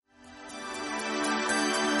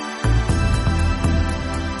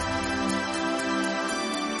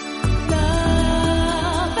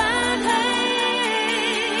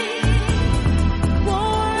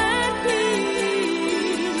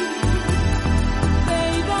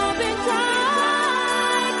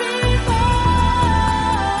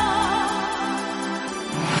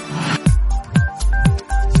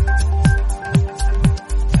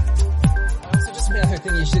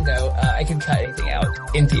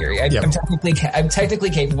theory. I'm technically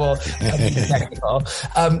capable of being technical.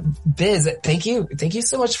 Biz, thank you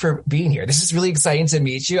so much for being here. This is really exciting to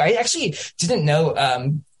meet you. I actually didn't know,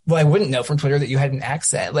 I wouldn't know from Twitter that you had an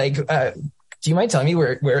accent. Like, do you mind telling me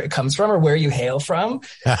where it comes from or where you hail from?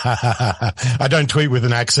 I don't tweet with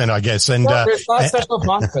an accent, I guess. And, there's not a special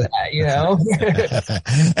font for that, you know?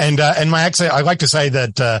 and my accent, I like to say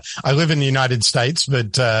that, I live in the United States,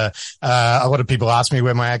 but, a lot of people ask me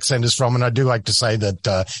where my accent is from. And I do like to say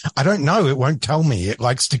that, I don't know. It won't tell me. It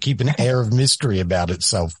likes to keep an air of mystery about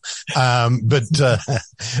itself. But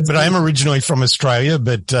I am originally from Australia,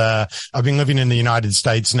 but, I've been living in the United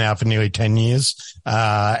States now for nearly 10 years.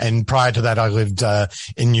 And prior to that, I lived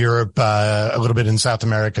in Europe, a little bit in South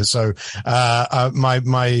America. So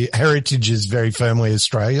my heritage is very firmly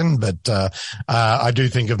Australian, but I do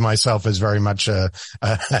think of myself as very much and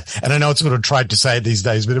I know it's sort of trite to say it these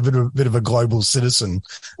days, but a bit of a global citizen.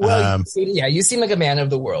 Well, you seem like a man of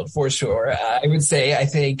the world for sure. I would say, I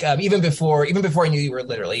think even before I knew you were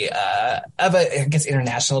literally of I guess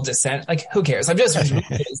international descent. Like, who cares? I'm just really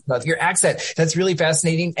curious about your accent. That's really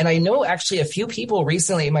fascinating. And I know actually a few people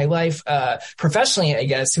recently in my life, professionally, I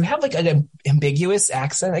guess, who have like an ambiguous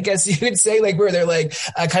accent, I guess you could say, like where they're like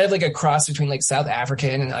kind of like a cross between like South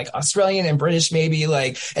African and like Australian and British, maybe,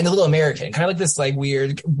 like, and a little American, kind of like this like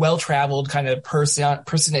weird, well-traveled kind of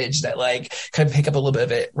personage that like kind of pick up a little bit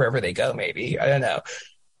of it wherever they go, maybe. I don't know.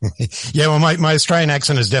 Yeah, well, my Australian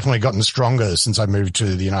accent has definitely gotten stronger since I moved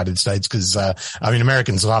to the United States because,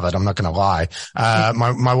 Americans love it. I'm not going to lie.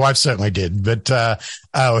 My wife certainly did, but,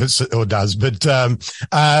 or does, but,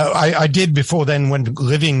 I did before then when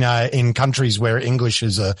living, in countries where English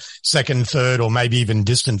is a second, third, or maybe even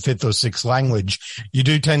distant fifth or sixth language. You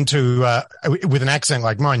do tend to, with an accent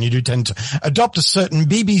like mine, you do tend to adopt a certain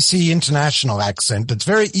BBC international accent that's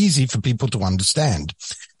very easy for people to understand.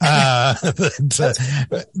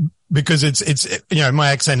 Because it's, my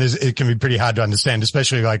accent it can be pretty hard to understand,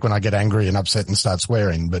 especially like when I get angry and upset and start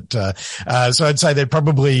swearing. But, so I'd say they're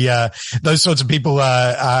probably, those sorts of people,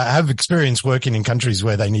 have experience working in countries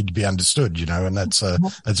where they need to be understood, and that's a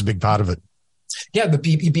big part of it. Yeah, the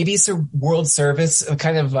BBC World Service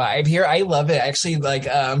kind of vibe here. I love it. Actually, like,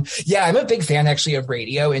 I'm a big fan actually of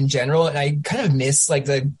radio in general. And I kind of miss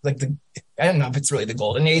the I don't know if it's really the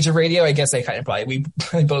golden age of radio. I guess we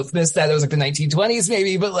both missed that. It was like the 1920s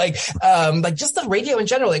maybe, but like just the radio in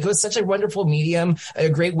general, like it was such a wonderful medium, a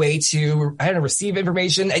great way to, receive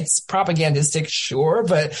information. It's propagandistic, sure,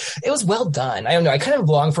 but it was well done. I don't know. I kind of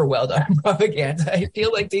long for well done propaganda. I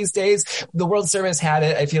feel like these days the World Service had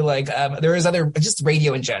it. I feel like, there is just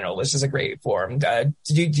radio in general was just a great form.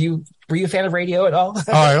 Were you a fan of radio at all?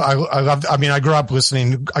 I grew up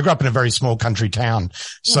in a very small country town.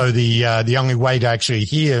 So the only way to actually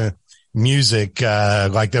hear music,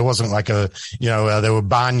 there wasn't like there were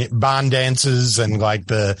barn dances and like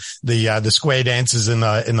the square dances in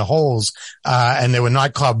the halls, and there were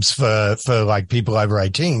nightclubs for like people over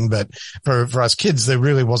 18. But for us kids, there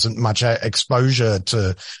really wasn't much exposure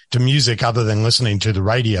to music other than listening to the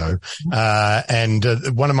radio. And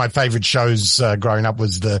one of my favorite shows, growing up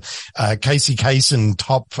was the, Casey Kasem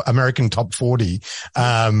American Top 40.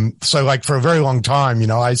 So like for a very long time,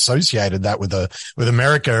 I associated that with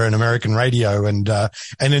America and American radio. And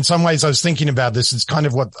in some ways I was thinking about this. It's kind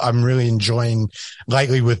of what I'm really enjoying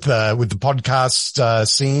lately with the podcast,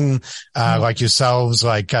 scene, like yourselves,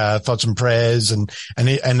 like, Thoughts and Prayers and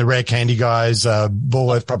the Rare Candy guys,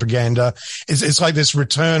 Ball Earth Propaganda. It's like this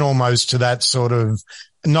return almost to that sort of,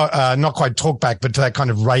 not quite talk back, but to that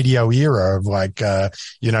kind of radio era of like,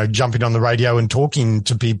 jumping on the radio and talking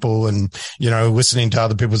to people and, listening to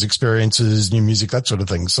other people's experiences, new music, that sort of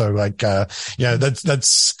thing. So like, it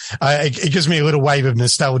gives me a little wave of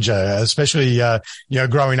nostalgia, especially,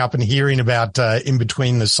 growing up and hearing about, in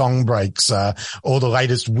between the song breaks, all the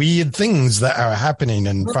latest weird things that are happening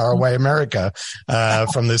in faraway America,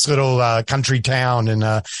 from this little, country town in,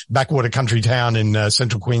 backwater country town in,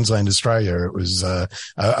 central Queensland, Australia. It was,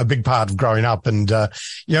 a big part of growing up. And,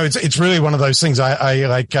 it's really one of those things I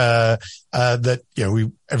like, that,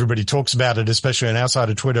 everybody talks about it, especially on our side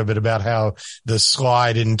of Twitter, but about how the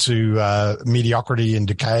slide into, mediocrity and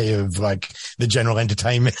decay of like the general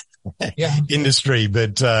entertainment industry.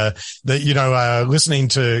 But, listening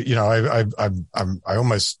to, I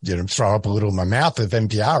almost, throw up a little in my mouth if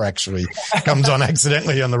NPR actually comes on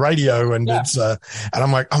accidentally on the radio. And it's, and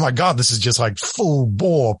I'm like, oh my God, this is just like full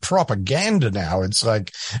bore propaganda now. It's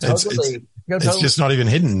like, totally. It's just not even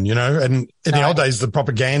hidden, and in the old days, the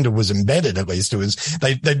propaganda was embedded, at least. It was,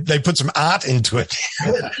 they put some art into it.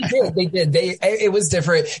 They did. It was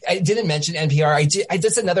different. I didn't mention NPR. I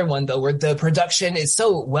did another one though, where the production is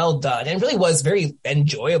so well done and really was very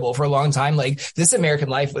enjoyable for a long time. Like This American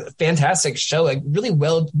Life, fantastic show, like really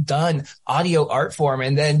well done audio art form.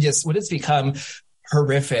 And then just what it's become,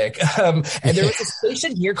 horrific. And there was a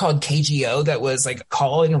station here called KGO that was like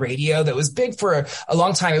call-in radio that was big for a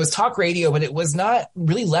long time. It was talk radio, but it was not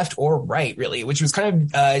really left or right, really, which was kind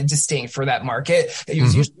of distinct for that market. It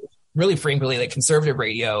was usually really frequently like conservative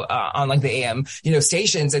radio on like the AM,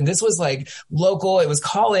 stations. And this was like local. It was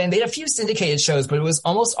call in. They had a few syndicated shows, but it was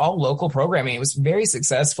almost all local programming. It was very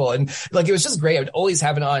successful. And like, it was just great. I would always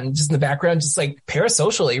have it on just in the background, just like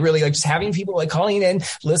parasocially, really like just having people like calling in,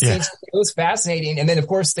 listening. It was fascinating. And then of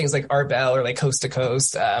course things like Art Bell or like Coast to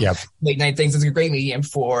Coast, late night things is a great medium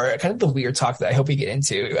for kind of the weird talk that I hope we get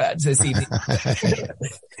into this evening.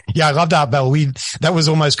 Yeah, I loved Art Bell. That was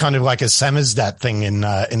almost kind of like a samizdat thing in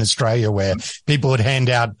Australia, where people would hand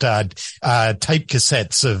out tape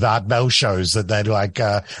cassettes of Art Bell shows that they'd like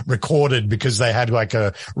recorded because they had like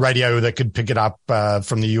a radio that could pick it up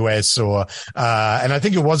from the US, or and I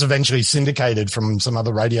think it was eventually syndicated from some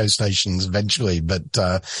other radio stations eventually. But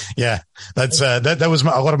that's that was a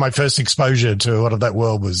lot of my first exposure to a lot of that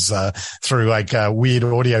world was through like weird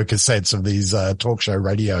audio cassettes of these talk show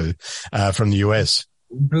radio from the US.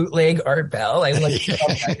 Bootleg Art Bell. I like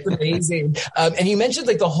that's amazing. And you mentioned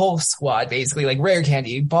like the whole squad, basically, like Rare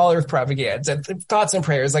Candy, Baller of Propaganda, Thoughts and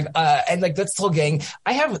Prayers, like and like that's the whole gang.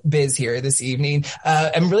 I have Biz here this evening.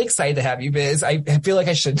 I'm really excited to have you, Biz. I feel like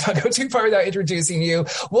I should not go too far without introducing you.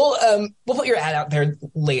 We'll put your ad out there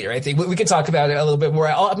later. I think we can talk about it a little bit more.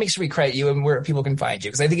 I'll make sure we credit you and where people can find you,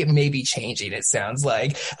 because I think it may be changing. It sounds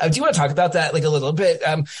like. Do you want to talk about that like a little bit?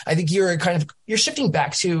 I think you're shifting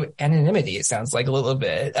back to anonymity. It sounds like a little bit.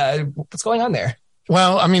 What's going on there?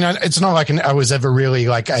 Well, I mean, it's not like I was ever really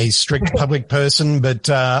like a strict public person, but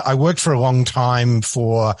I worked for a long time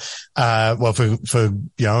for I'm not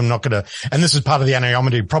going to, and this is part of the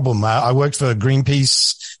anonymity problem. I worked for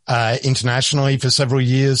Greenpeace internationally for several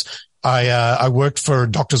years. I worked for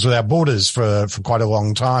Doctors Without Borders for quite a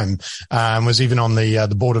long time, was even on the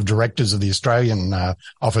board of directors of the Australian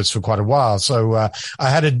office for quite a while. So I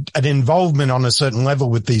had an involvement on a certain level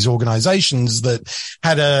with these organizations that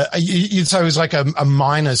had you'd say it was like a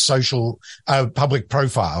minor social public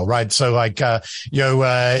profile, right? So like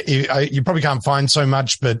you probably can't find so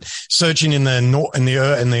much, but searching in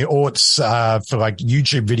the aughts for like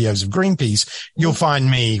YouTube videos of Greenpeace, you'll find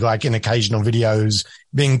me like in occasional videos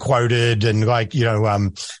being quoted and like, so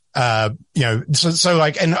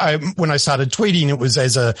like, and when I started tweeting, it was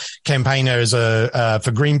as a campaigner,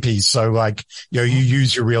 for Greenpeace. So like, you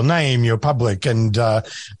use your real name, you're public. And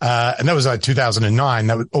that was like 2009.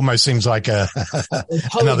 That almost seems like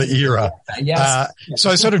another era. Yes. So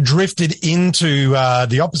I sort of drifted into,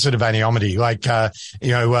 the opposite of anonymity. Like, I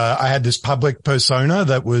had this public persona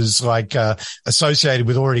that was like, associated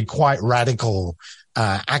with already quite radical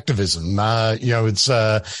activism. It's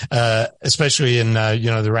especially in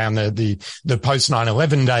around the post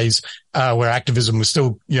 9/11 days, where activism was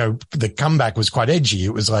still, the comeback was quite edgy.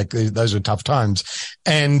 It was like those were tough times.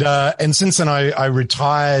 And since then I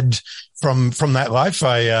retired from that life.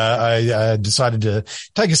 I decided to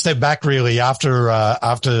take a step back really after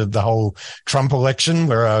the whole Trump election,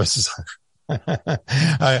 where I was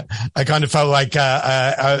I kind of felt like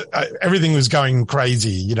everything was going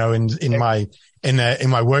crazy, in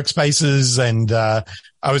my workspaces, and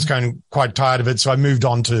I was going quite tired of it. So I moved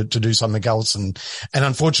on to do something else. And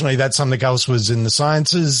unfortunately that something else was in the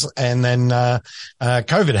sciences, and then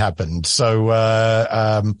COVID happened. So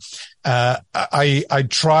I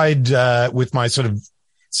tried with my sort of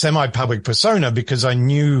semi-public persona, because I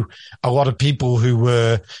knew a lot of people who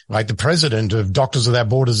were like the president of Doctors Without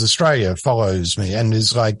Borders Australia follows me and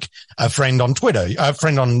is like a friend on Twitter, a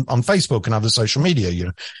friend on Facebook and other social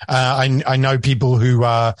media. I know people who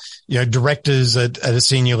are, directors at a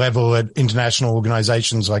senior level at international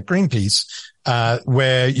organizations like Greenpeace,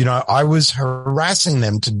 where, I was harassing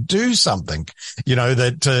them to do something, as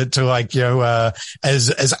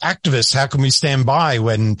activists, how can we stand by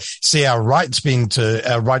when see our rights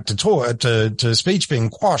our right to talk, to speech being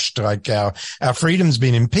quashed, like our freedoms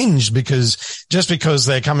being impinged, because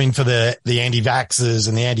they're coming for the anti-vaxxers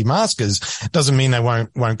and the anti-maskers doesn't mean they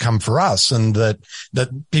won't come for us. And that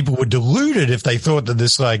people were deluded if they thought that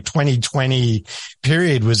this like 2020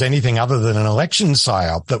 period was anything other than an election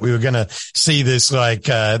psyop, that we were going to see this like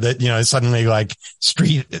suddenly like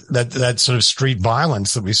that sort of street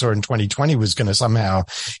violence that we saw in 2020 was going to somehow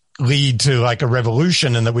lead to like a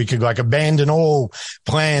revolution, and that we could like abandon all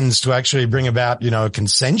plans to actually bring about, a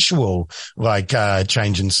consensual like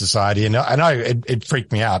change in society. And I know it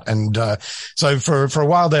freaked me out. And so for a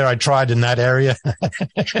while there, I tried in that area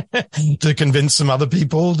to convince some other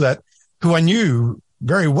people who I knew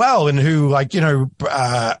very well, and who like,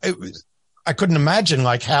 I couldn't imagine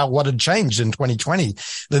like what had changed in 2020,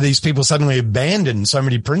 that these people suddenly abandoned so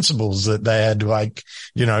many principles that they had like,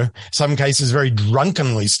 some cases very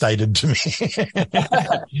drunkenly stated to me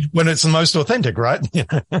when it's the most authentic, right?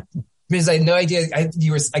 Because I had no idea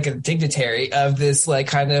you were like a dignitary of this, like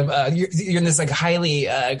kind of, you're in this like highly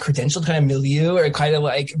credentialed kind of milieu, or kind of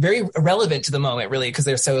like very relevant to the moment, really, because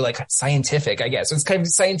they're so like scientific, I guess. So it's kind of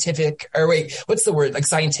scientific, or wait, what's the word? Like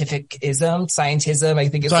scientism, I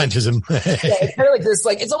think it's scientism. Like, it's kind of like this,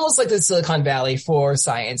 like, it's almost like the Silicon Valley for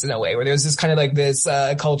science in a way, where there's this kind of like this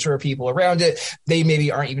culture of people around it. They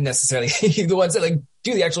maybe aren't even necessarily the ones that like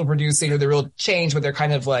do the actual producing or the real change, but they're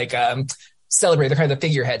kind of like, celebrate. They're kind of the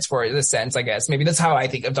figureheads for it in a sense, I guess. Maybe that's how I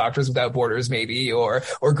think of Doctors Without Borders, maybe, or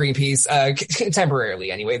Greenpeace,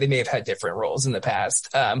 temporarily anyway. They may have had different roles in the past.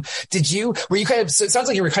 Were you kind of, so it sounds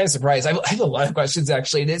like you were kind of surprised. I have a lot of questions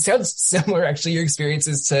actually, and it sounds similar actually, your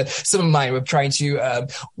experiences to some of mine with trying to,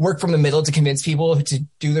 work from the middle to convince people to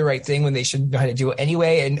do the right thing when they should know how to do it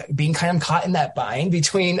anyway, and being kind of caught in that bind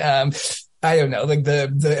between, I don't know, like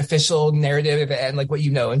the official narrative and like what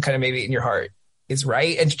and kind of maybe in your heart is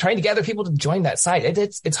right, and trying to gather people to join that side.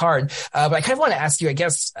 It's hard. But I kind of want to ask you, I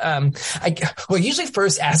guess, I usually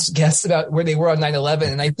first ask guests about where they were on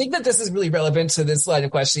 9/11. And I think that this is really relevant to this line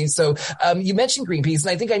of questioning. So, you mentioned Greenpeace, and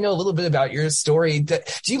I think I know a little bit about your story. Do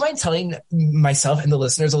you mind telling myself and the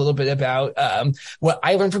listeners a little bit about, what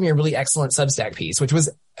I learned from your really excellent Substack piece, which was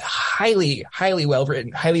highly well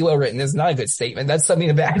written. Highly well written is not a good statement. That's something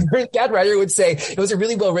a bad writer would say. It was a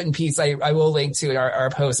really well written piece. I will link to in our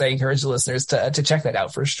post. I encourage the listeners to check that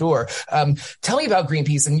out for sure. Tell me about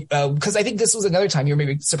Greenpeace, and because I think this was another time you were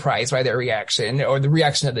maybe surprised by their reaction, or the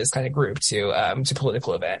reaction of this kind of group to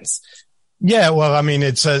political events. Yeah, well, I mean,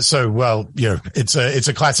 it's it's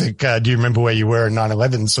a classic. Do you remember where you were in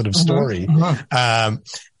 9/11 sort of story? Mm-hmm.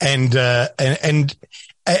 And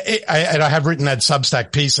I have written that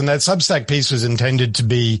Substack piece, and that Substack piece was intended to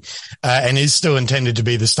be, and is still intended to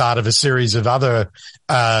be, the start of a series of other,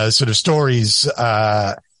 sort of stories,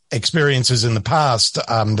 experiences in the past,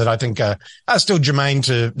 that I think are still germane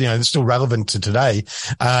to, still relevant to today.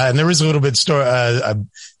 And there is a little bit a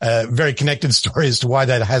very connected story as to why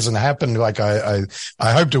that hasn't happened like I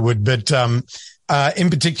hoped it would. But, in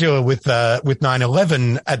particular with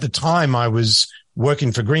 9/11, at the time I was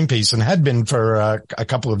working for Greenpeace, and had been for a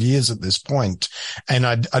couple of years at this point. And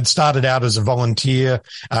I'd started out as a volunteer,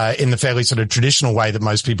 in the fairly sort of traditional way that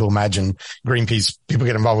most people imagine Greenpeace, people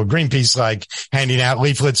get involved with Greenpeace, like handing out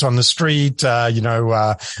leaflets on the street, with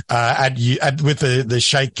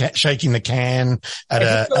the shaking the can at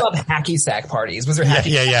a lot of hacky sack parties. Was there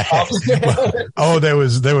hacky sack? Oh, there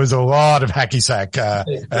was a lot of hacky sack,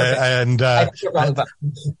 and,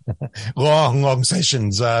 long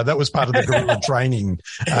sessions. That was part of the guerrilla training,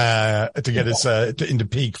 to get us, into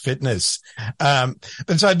peak fitness. And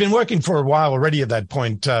so I'd been working for a while already at that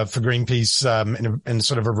point, for Greenpeace, in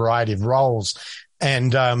sort of a variety of roles.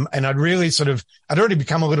 And I'd already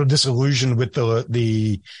become a little disillusioned with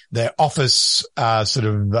the office, sort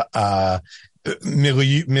of,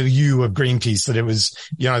 milieu of Greenpeace, that it was,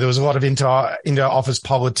 there was a lot of inter-office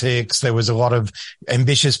politics. There was a lot of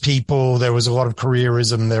ambitious people. There was a lot of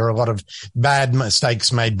careerism. There were a lot of bad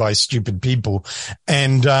mistakes made by stupid people.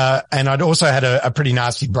 And I'd also had a pretty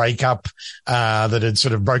nasty breakup, that had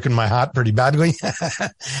sort of broken my heart pretty badly.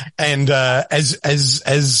 And,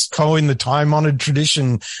 as following the time-honored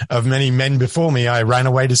tradition of many men before me, I ran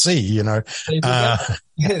away to sea,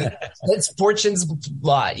 That's fortune's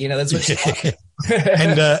lot, that's what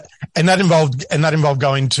and that involved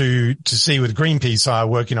going to sea with Greenpeace,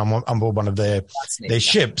 working on board one of their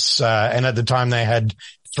ships. And at the time they had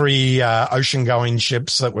 3 ocean-going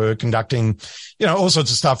ships that were conducting, all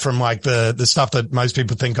sorts of stuff, from like the stuff that most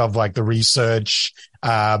people think of, like the research,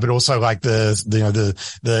 but also like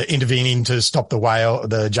the intervening to stop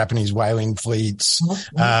the Japanese whaling fleets,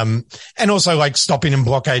 and also like stopping and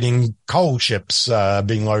blockading coal ships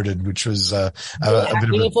being loaded, which was a bit of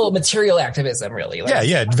meaningful material activism, really.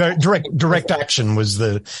 Like, very direct action was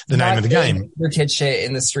the name of the game. Kid shit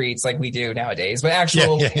in the streets like we do nowadays, but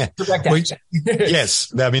actual direct action.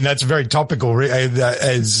 Yes, I mean that's very topical.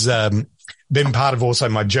 As been part of also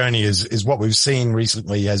my journey is what we've seen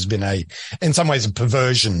recently has been in some ways a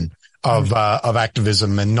perversion of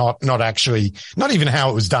activism, and not even how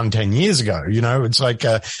it was done 10 years ago. It's like,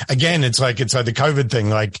 again, it's like the COVID thing.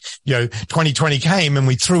 Like, 2020 came and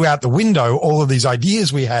we threw out the window all of these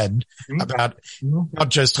ideas we had about not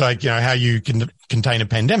just like, how you can contain a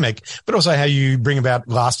pandemic, but also how you bring about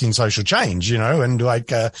lasting social change, and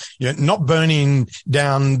like, not burning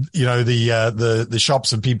down, the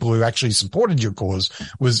shops of people who actually supported your cause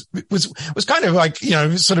was kind of like,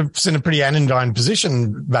 sort of in a pretty anodyne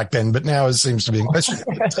position back then, but now it seems to be in question.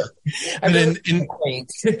 But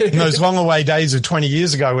in those long away days of 20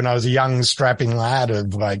 years ago, when I was a young strapping lad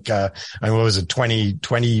of like, what was it,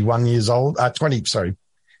 21 years old, 20, sorry.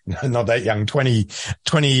 Not that young, 20,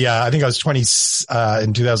 I think I was 20,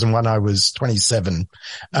 in 2001, I was 27.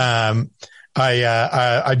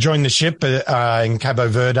 I joined the ship, in Cabo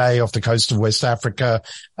Verde off the coast of West Africa.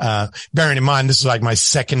 Bearing in mind, this is like my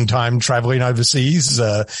second time traveling overseas,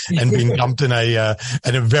 and being dumped in a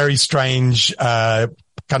very strange,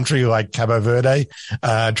 country like Cabo Verde,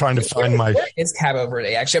 trying to find my... Where is Cabo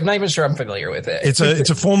Verde? Actually, I'm not even sure I'm familiar with it. It's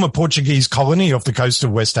a former Portuguese colony off the coast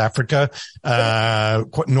of West Africa,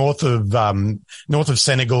 north of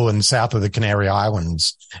Senegal and south of the Canary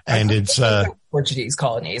Islands. And it's, Portuguese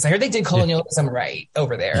colonies. I heard they did colonialism right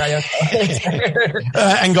over there.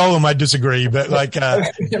 Angola might disagree, but like,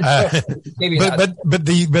 maybe not. But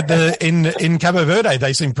in Cabo Verde,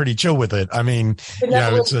 they seem pretty chill with it. I mean,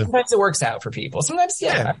 sometimes it works out for people. Sometimes,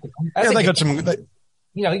 yeah. They got some,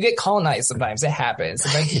 you get colonized sometimes. It happens.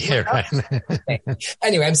 Right.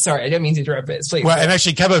 Anyway, I'm sorry. I didn't mean to interrupt this. Please. Well, and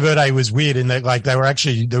actually Cabo Verde was weird in that like there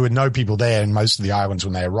were no people there in most of the islands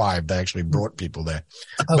when they arrived. They actually brought people there.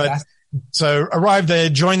 So arrived there,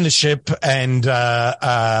 joined the ship, and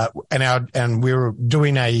we were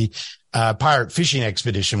doing a pirate fishing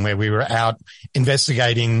expedition where we were out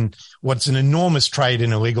investigating what's an enormous trade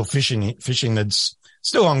in illegal fishing that's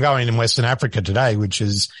still ongoing in Western Africa today, which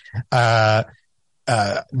is they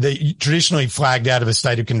traditionally flagged out of a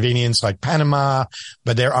state of convenience like Panama,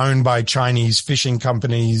 but they're owned by Chinese fishing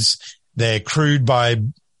companies. They're crewed by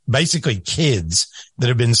basically kids that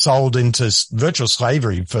have been sold into virtual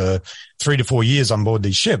slavery for 3 to 4 years on board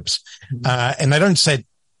these ships. And they don't set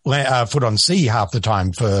foot on sea half the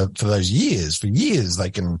time for those years. For years, they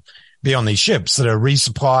can be on these ships that are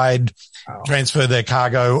resupplied, transfer their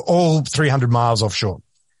cargo all 300 miles offshore.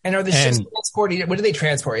 And are the ships transporting? What do they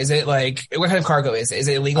transport? Is it like, what kind of cargo is it? Is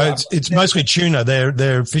it illegal? It's mostly tuna.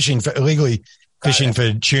 They're fishing for illegally. Fishing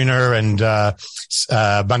for tuna and a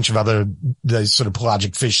bunch of other those sort of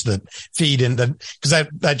pelagic fish that feed in that, because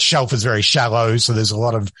that shelf is very shallow, so there's a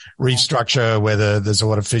lot of reef structure where there's a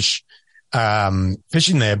lot of fish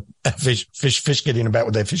fishing there, fish getting about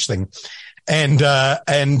with their fish thing. And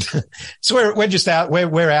so we're just out,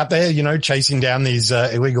 we're out there, chasing down these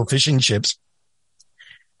illegal fishing ships.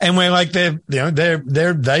 And we're like, they're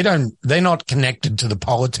not connected to the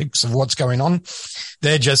politics of what's going on.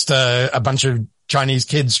 They're just a bunch of Chinese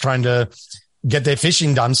kids trying to get their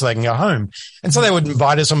fishing done so they can go home. And so they would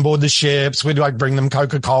invite us on board the ships. We'd like bring them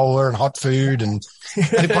Coca-Cola and hot food and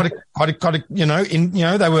they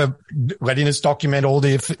were letting us document all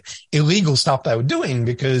the illegal stuff they were doing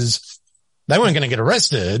because they weren't going to get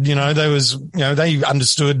arrested. They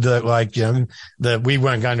understood that that we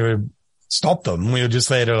weren't going to stop them. We were just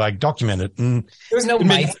there to document it. And there was no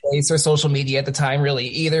MySpace or social media at the time really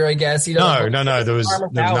either, I guess. No. There was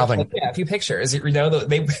nothing. A few pictures. We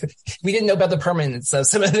didn't know about the permanence of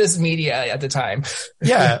some of this media at the time.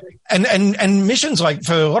 Yeah. And missions,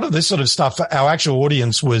 for a lot of this sort of stuff, our actual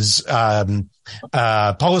audience was,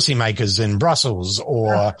 policymakers in Brussels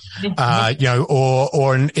or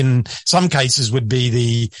in some cases would be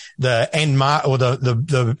the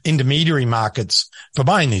the intermediary markets for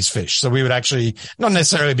buying these fish. So we would actually not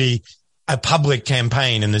necessarily be a public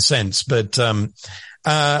campaign in the sense, but,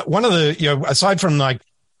 one of the, aside from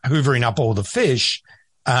hoovering up all the fish,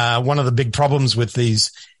 one of the big problems with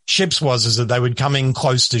these ships is that they would come in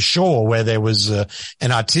close to shore where there was an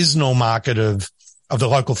artisanal market of the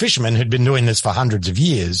local fishermen who'd been doing this for hundreds of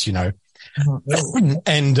years, and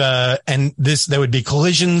there would be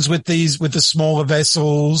collisions with the smaller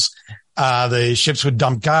vessels. The ships would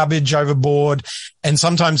dump garbage overboard. And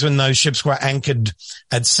sometimes when those ships were anchored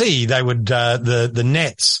at sea, they would, the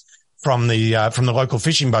nets from the local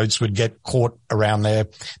fishing boats would get caught around their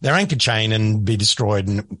anchor chain and be destroyed,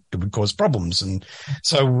 and it would cause problems. And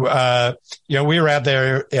so, we were out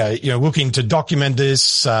there, looking to document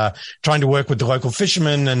this, trying to work with the local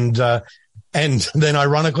fishermen. And, And then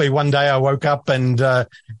ironically, one day I woke up and,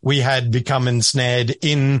 we had become ensnared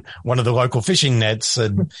in one of the local fishing nets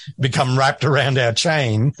and become wrapped around our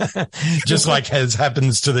chain, just like as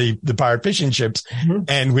happens to the pirate fishing ships. Mm-hmm.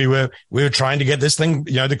 And we were trying to get this thing,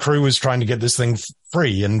 the crew was trying to get this thing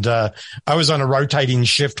free. And, I was on a rotating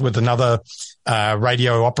shift with another,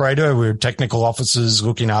 radio operator. We were technical officers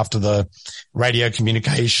looking after the radio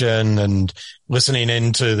communication and listening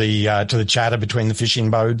into the chatter between the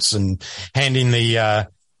fishing boats and handing the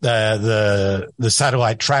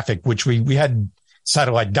satellite traffic, which we had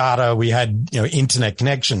satellite data. We had, internet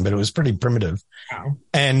connection, but it was pretty primitive. Wow.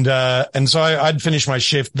 And so I'd finished my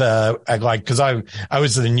shift, cause I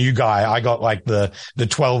was the new guy. I got like the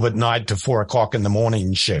 12 at night to 4 o'clock in the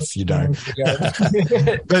morning shift,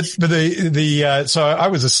 but so I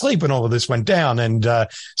was asleep when all of this went down. And,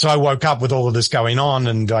 so I woke up with all of this going on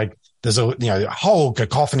and like, there's a whole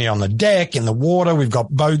cacophony on the deck, in the water. We've got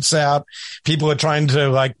boats out. People are trying to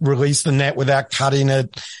like release the net without cutting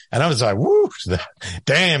it. And I was like, woo,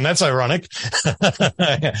 damn, that's ironic.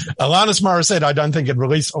 Alanis Morissette, I don't think had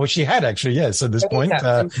released, she had actually, yes, at this point,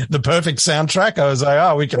 the perfect soundtrack. I was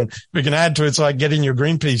like, we can add to it. It's like getting your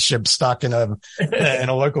Greenpeace ship stuck in a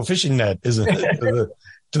local fishing net, isn't it?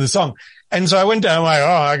 To the song. And so I went down like,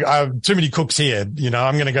 I have too many cooks here.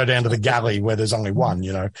 I'm going to go down to the galley where there's only one,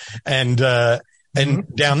 and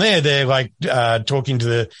down there, they're like, talking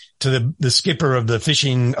to the skipper of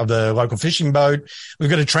the local fishing boat. We've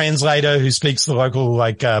got a translator who speaks the local,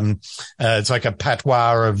 it's like a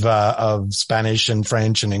patois of Spanish and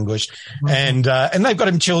French and English. Mm-hmm. And they've got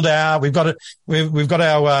him chilled out. We've got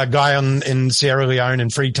our, guy in Sierra Leone in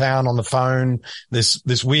Freetown on the phone.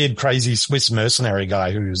 This weird, crazy Swiss mercenary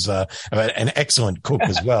guy who's, an excellent cook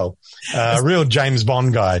as well. Real James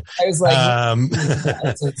Bond guy. I was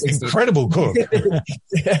like, incredible cook.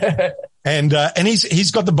 And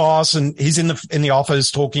he's got the boss and he's in the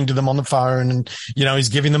office talking to them on the phone and, he's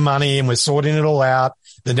giving them money and we're sorting it all out.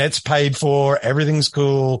 The net's paid for. Everything's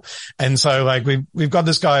cool. And so like we've got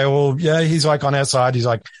this guy he's like on our side. He's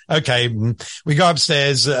like, okay, we go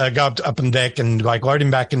upstairs, go up on deck and like load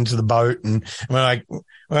him back into the boat. And we're like,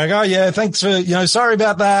 oh yeah, thanks for, sorry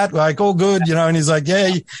about that. Like all good, and he's like,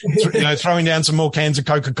 yeah, throwing down some more cans of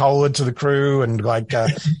Coca-Cola to the crew and like,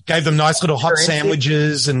 gave them nice little hot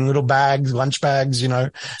sandwiches and little bags, lunch bags,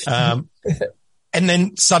 and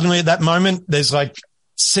then suddenly at that moment, there's like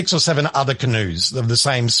 6 or 7 other canoes of the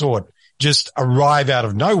same sort just arrive out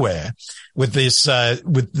of nowhere with this,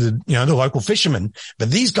 with the local fishermen.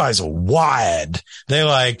 But these guys are wired. They're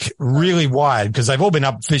like really wired because they've all been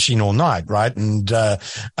up fishing all night, right? And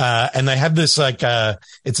they have this like,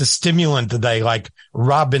 it's a stimulant that they like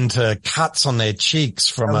rub into cuts on their cheeks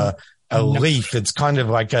from a leaf. It's kind of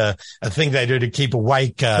like a thing they do to keep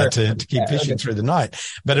awake, to keep fishing through the night,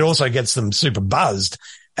 but it also gets them super buzzed.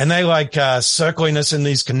 And they like, circling us in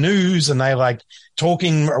these canoes and they like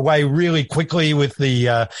talking away really quickly with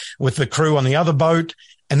the crew on the other boat.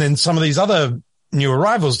 And then some of these other new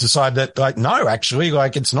arrivals decide that like, no, actually,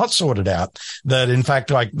 like it's not sorted out, that in fact,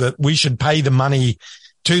 like that we should pay the money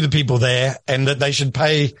to the people there and that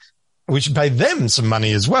we should pay them some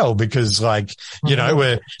money as well because like,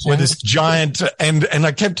 we're this giant and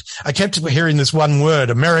I kept hearing this one word,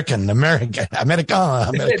 America. You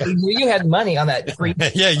had money on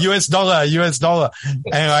that. Yeah. US dollar.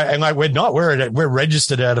 And like, we're not, we're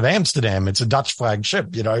registered out of Amsterdam. It's a Dutch flag ship,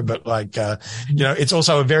 but like, it's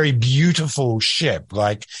also a very beautiful ship,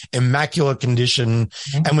 like immaculate condition.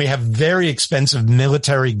 Mm-hmm. And we have very expensive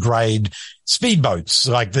military grade speedboats,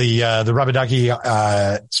 like the rubber ducky,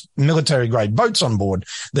 military grade boats on board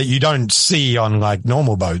that you don't see on like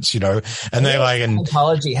normal boats, and they're like, and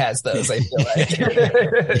Scientology has those, I feel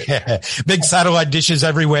like. Yeah. Big satellite dishes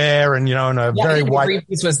everywhere and, and a very white.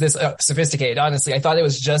 Greenpeace was this sophisticated. Honestly, I thought it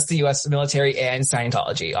was just the U.S. military and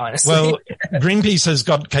Scientology, honestly. Well, Greenpeace has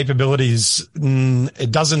got capabilities.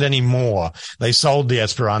 It doesn't anymore. They sold the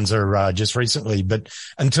Esperanza, just recently, but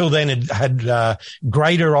until then it had,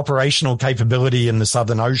 greater operational capability in the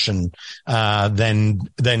Southern Ocean, than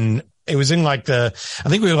it was in like I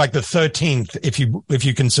think we were like the 13th if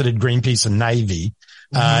you considered Greenpeace a Navy,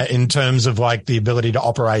 in terms of like the ability to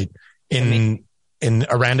operate in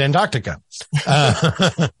around Antarctica.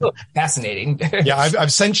 Fascinating. Yeah,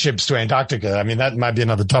 I've sent ships to Antarctica. I mean, that might be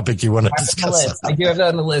another topic you want to discuss. I do have that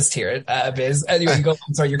on the list here, Biz. Anyway,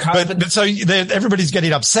 I'm sorry, you're confident. But so everybody's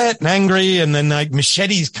getting upset and angry, and then like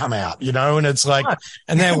machetes come out, and it's like,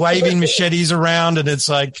 and they're waving machetes around, and it's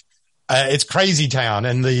like, it's crazy town.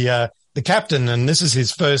 And the captain, and this is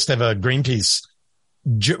his first ever Greenpeace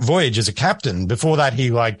voyage as a captain. Before that,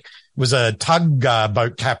 he like was a tug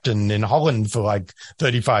boat captain in Holland for like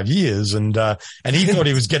 35 years. And he thought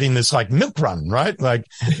he was getting this like milk run, right? Like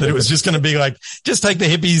that it was just going to be like, just take the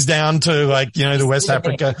hippies down to like, to West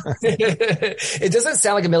Africa. It doesn't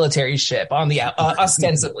sound like a military ship on the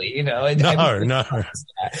ostensibly, No.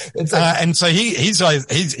 It's like, and so he's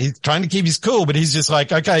trying to keep his cool, but he's just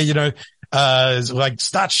like, okay, like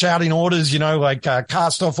start shouting orders,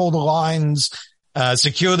 cast off all the lines,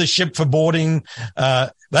 secure the ship for boarding.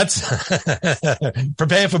 That's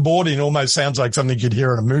prepare for boarding almost sounds like something you'd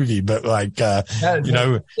hear in a movie, but like,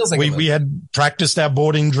 we had practiced our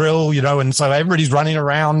boarding drill, and so everybody's running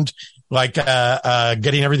around like,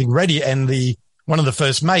 getting everything ready. And one of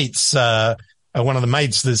the mates,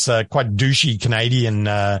 this, quite douchey Canadian,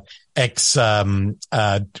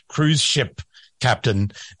 cruise ship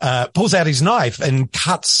captain, pulls out his knife and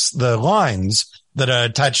cuts the lines that are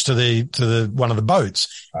attached to one of the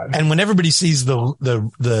boats. And when everybody sees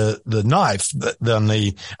the knife on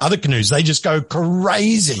the other canoes, they just go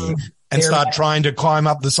crazy and start trying to climb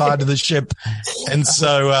up the side of the ship. And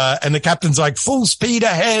so, and the captain's like full speed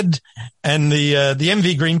ahead. And the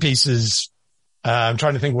MV Greenpeace is, I'm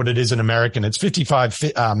trying to think what it is in American. It's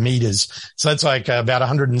 55 meters. So that's like about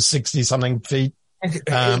 160 something feet.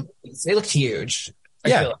 They look huge.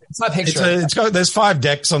 Yeah. It's not picture. There's 5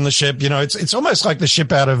 decks on the ship. It's almost like the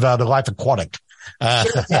ship out of The Life Aquatic.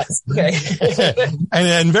 Yes. Okay.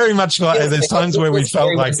 and very much like there's times where we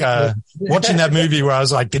felt like, watching that movie where I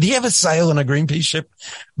was like, did he ever sail on a Greenpeace ship?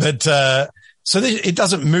 But, so it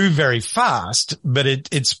doesn't move very fast, but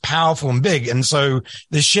it's powerful and big. And so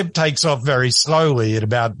the ship takes off very slowly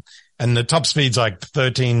and the top speed's like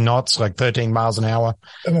 13 knots, like 13 miles an hour.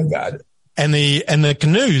 Oh my God. And the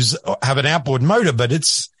canoes have an outboard motor, but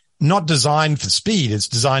it's not designed for speed. It's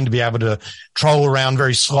designed to be able to troll around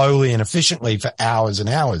very slowly and efficiently for hours and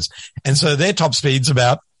hours. And so their top speed's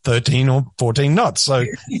about 13 or 14 knots. So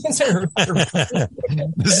it's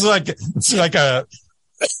like a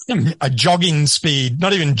jogging speed,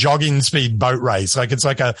 not even jogging speed boat race. Like it's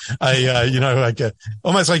like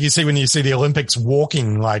almost like you see when you see the Olympics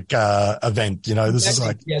walking event, this is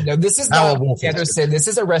like, this is not Anderson. This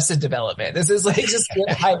is Arrested Development. This is like just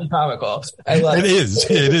highly comical. I love it.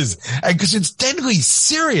 It is. And cause it's deadly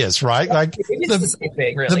serious, right? Like the same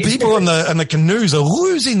thing, really. The people on the canoes are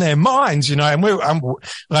losing their minds, and we'd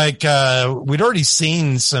already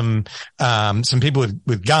seen some people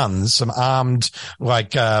with guns, some armed,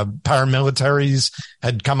 paramilitaries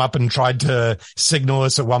had come up and tried to signal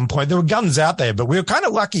us at one point. There were guns out there, but we were kind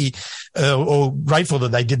of lucky or grateful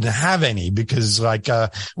that they didn't have any because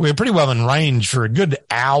we were pretty well in range for a good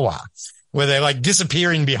hour where they're like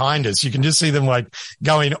disappearing behind us. You can just see them like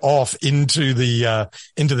going off into the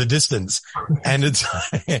distance. And it's,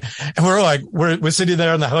 and we're sitting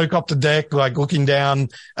there on the helicopter deck, like looking down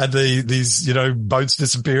at these boats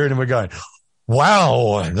disappearing and we're going,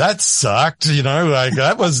 wow, that sucked.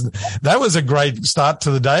 That was a great start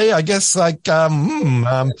to the day. I guess that's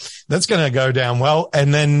going to go down well.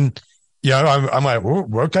 And then, I'm like,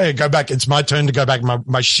 okay, go back. It's my turn to go back.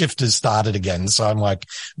 My shift has started again. So I'm like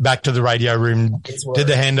back to the radio room, did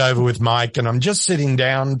the handover with Mike and I'm just sitting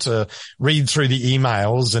down to read through the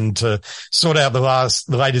emails and to sort out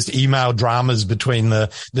the latest email dramas between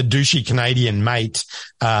the douchey Canadian mate,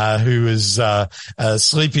 who is,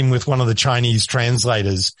 sleeping with one of the Chinese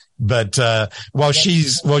translators. But, while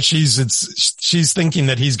she's thinking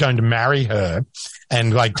that he's going to marry her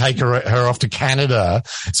and like take her off to Canada.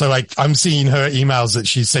 So like I'm seeing her emails that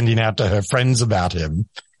she's sending out to her friends about him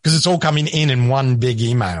because it's all coming in one big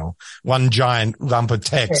email, one giant lump of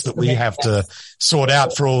text that we have to sort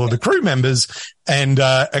out for all of the crew members. And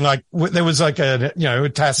like there was like a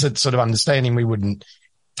tacit sort of understanding we wouldn't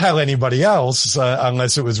tell anybody else,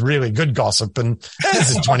 unless it was really good gossip. And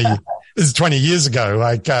this is 20 years ago,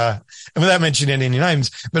 and without mentioning any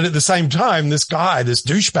names, but at the same time, this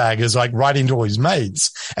douchebag is like writing to all his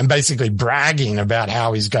mates and basically bragging about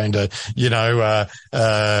how he's going to,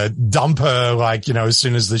 dump her, as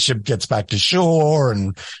soon as the ship gets back to shore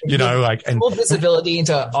and, and full visibility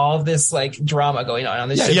into all this drama going on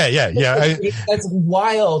the ship. Yeah. That's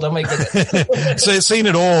wild. Oh my goodness. So seeing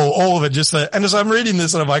it all of it and as I'm reading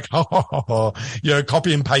this and I'm like,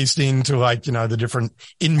 copy and pasting to the different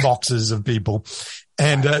inboxes of people.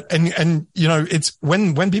 And, you know, it's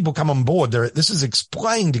when people come on board there, this is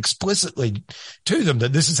explained explicitly to them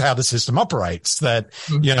that this is how the system operates, that,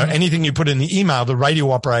 you know, anything you put in the email, the radio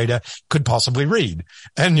operator could possibly read.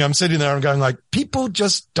 And, you know, I'm sitting there and going like, people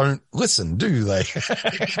just don't listen, do they?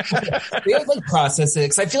 They have like process it.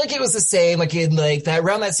 'Cause I feel like it was the same, like in like that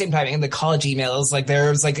around that same time in the college emails, like there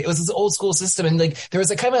was like, it was this old school system. And like, there was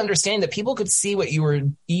a kind of understanding that people could see what you were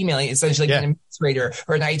emailing, essentially like an administrator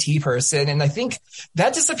or an IT person. And I think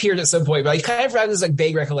that disappeared at some point, but I kind of have this like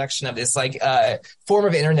vague recollection of this like form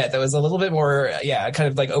of internet that was a little bit more, kind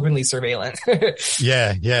of like openly surveillance.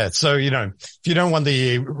 Yeah. So, you know, if you don't want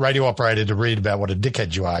the radio operator to read about what a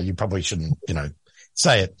dickhead you are, you probably shouldn't, you know,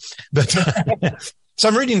 say it. But so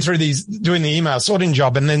I'm reading through these, doing the email sorting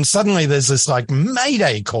job, and then suddenly there's this like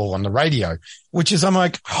Mayday call on the radio, which is, I'm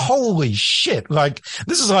like, holy shit. Like,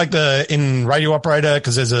 this is like in radio operator,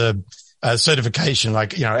 because there's a certification,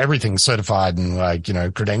 like, you know, everything's certified and like, you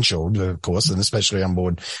know, credentialed, of course, and especially on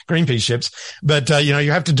board Greenpeace ships. But, you know,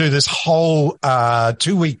 you have to do this whole,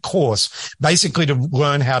 2-week course basically to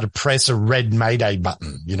learn how to press a red Mayday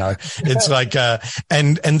button. You know, it's like,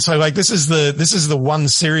 and so like, this is the one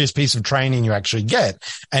serious piece of training you actually get.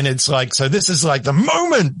 And it's like, so this is like the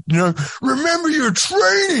moment, you know, remember your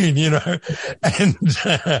training, you know,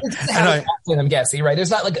 I'm guessing, right?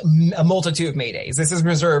 There's not like a multitude of Maydays. This is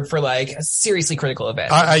reserved for like a seriously critical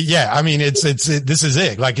event. I mean, this is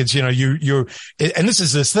it. Like, it's, you know, and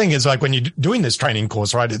this thing is like when you're doing this training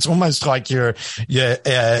course, right? It's almost like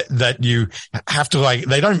that you have to like,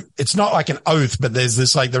 it's not like an oath, but there's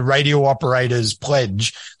this like the radio operator's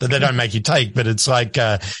pledge that they don't make you take, but it's like,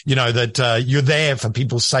 you know, that, you're there for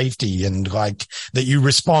people's safety and like that you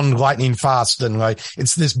respond lightning fast. And like,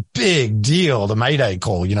 it's this big deal, the Mayday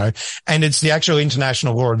call, you know, and it's the actual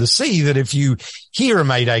international law of the sea that if you hear a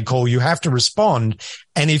Mayday call, you have to respond.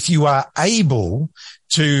 And if you are able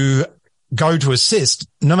to go to assist,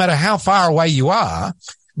 no matter how far away you are,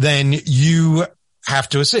 then you have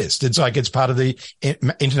to assist. It's like, it's part of the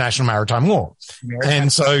international maritime law.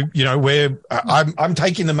 And so, you know, I'm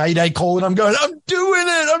taking the Mayday call and I'm going, I'm doing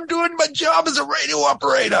it. I'm doing my job as a radio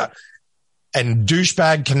operator. And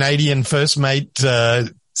douchebag Canadian first mate,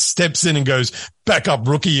 steps in and goes, back up,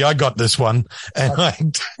 rookie. I got this one. And like,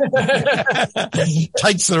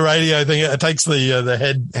 takes the radio thing, takes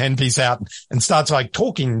the handpiece out and starts like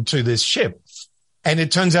talking to this ship. And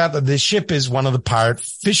it turns out that this ship is one of the pirate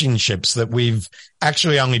fishing ships that we've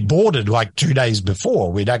actually only boarded like 2 days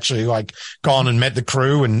before. We'd actually like gone and met the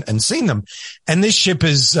crew and seen them. And this ship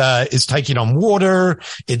is taking on water.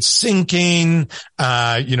 It's sinking.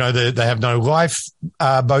 You know, they have no life,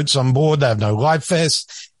 boats on board. They have no life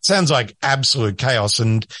vests. Sounds like absolute chaos.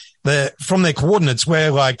 And from their coordinates,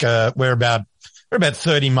 we're about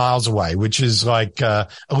 30 miles away, which is like, a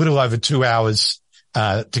little over 2 hours,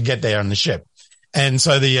 to get there on the ship. And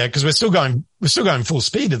so cause we're still going full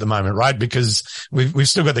speed at the moment, right? Because we've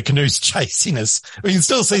still got the canoes chasing us. We can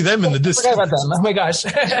still see them in the distance. Forget about them. Oh my gosh.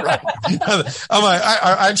 Right. I'm like,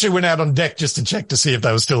 I actually went out on deck just to check to see if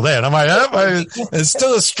they were still there. And I'm like, oh, there's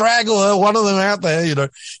still a straggler, one of them out there, you know.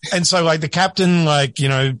 And so like the captain, like, you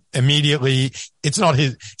know, immediately, it's not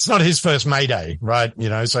his first Mayday, right? You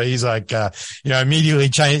know, so he's like, you know,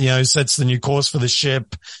 immediately sets the new course for the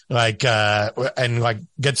ship, like, and like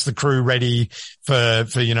gets the crew ready for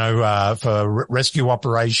rescue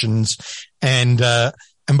operations. And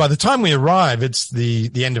by the time we arrive, it's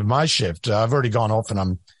the end of my shift. I've already gone off and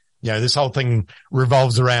I'm, you know, this whole thing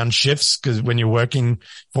revolves around shifts because when you're working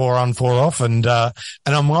 4 on, 4 off and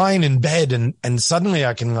I'm lying in bed and suddenly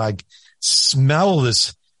I can like smell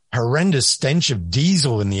this horrendous stench of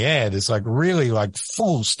diesel in the air. This like really like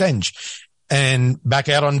full stench, and back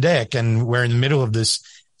out on deck and we're in the middle of this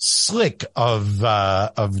slick of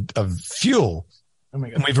fuel. Oh my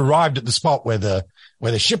God. And we've arrived at the spot where the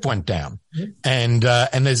ship went down. Mm-hmm.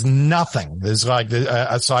 And there's nothing. There's like,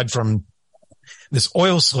 aside from this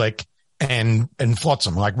oil slick and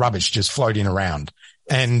flotsam, like rubbish just floating around.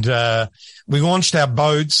 And, we launched our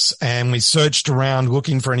boats and we searched around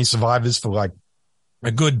looking for any survivors for like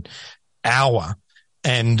a good hour.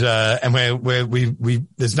 And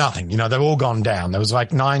there's nothing, you know, they've all gone down. There was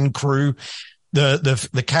like 9 crew.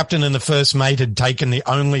 The captain and the first mate had taken the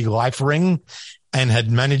only life ring and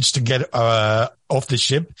had managed to get, off the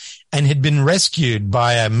ship and had been rescued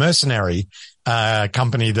by a mercenary,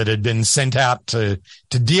 company that had been sent out to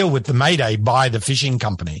deal with the Mayday by the fishing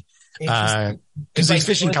company. Cause these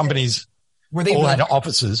fishing companies, were they all had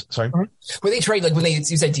officers? Sorry. Were they trying, like, when you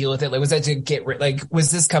said deal with it, like, was that to get rid, like,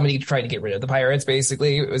 was this company trying to get rid of the pirates,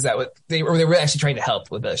 basically? Was that what or they were actually trying to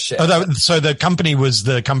help with the ship? So the company was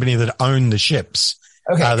the company that owned the ships.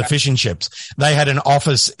 Okay. the fishing ships. They had an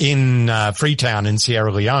office in Freetown in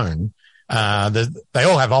Sierra Leone. They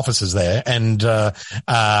all have offices there, and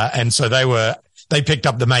so they picked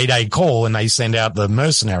up the Mayday call and they sent out the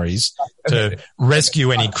mercenaries to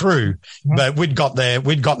rescue any crew. But we'd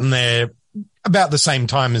gotten there about the same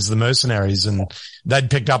time as the mercenaries, and they'd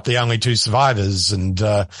picked up the only two survivors, and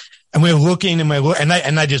we were looking and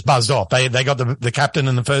they just buzzed off. They got the captain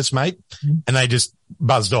and the first mate, and they just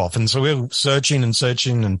buzzed off. And so we were searching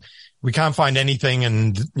and we can't find anything.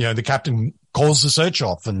 And, the captain calls the search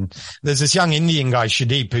off, and there's this young Indian guy,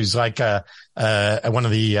 Shadeep, who's like, one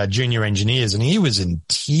of the junior engineers, and he was in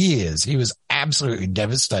tears. He was absolutely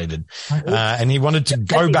devastated. And he wanted to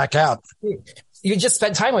go back out. You just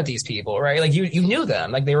spent time with these people, right? Like you knew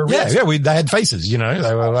them, like they were real. Yeah, they had faces, they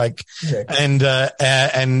were like, and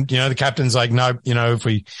the captain's like, no, if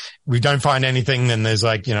we don't find anything, then there's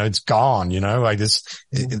like, it's gone, like this,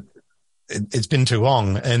 it's been too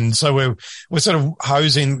long. And so we're sort of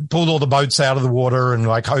pulled all the boats out of the water and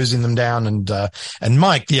like hosing them down. And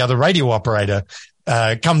Mike, the other radio operator,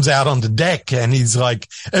 comes out onto deck and he's like,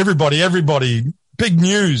 everybody, big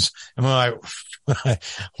news. And we're like,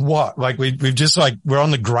 what? Like we've just like, we're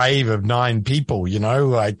on the grave of 9 people,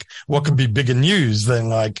 like what could be bigger news than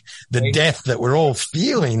like the death that we're all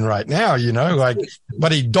feeling right now, like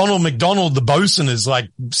buddy Donald McDonald, the bosun, is like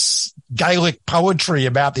Gaelic poetry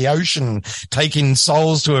about the ocean taking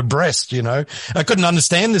souls to a breast, I couldn't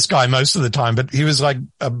understand this guy most of the time, but he was like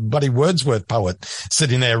a buddy Wordsworth poet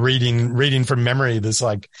sitting there reading from memory this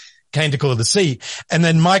like Canticle of the Sea. And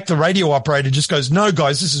then Mike, the radio operator, just goes, no,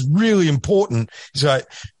 guys, this is really important. He's like,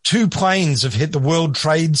 2 planes have hit the World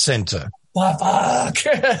Trade Center. Fuck.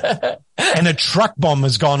 And a truck bomb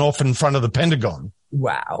has gone off in front of the Pentagon.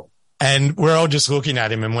 Wow. And we're all just looking at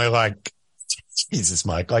him and we're like, Jesus,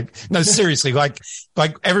 Mike, like, no, seriously, like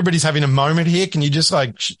everybody's having a moment here. Can you just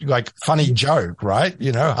like funny joke, right?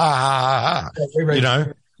 Ha ha ha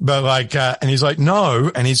ha, but like, and he's like, no.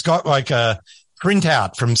 And he's got like a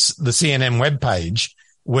printout from the CNN webpage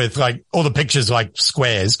with like all the pictures like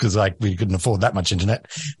squares, because like we couldn't afford that much internet,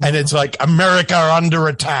 and it's like America under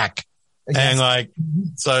attack. And like,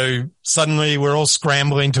 so suddenly we're all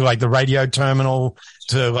scrambling to like the radio terminal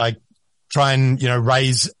to like try and,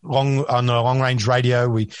 raise on the long range radio.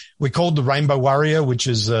 We called the Rainbow Warrior, which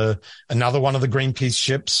is another one of the Greenpeace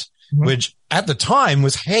ships, which at the time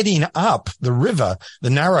was heading up the river, the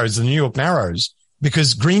New York Narrows,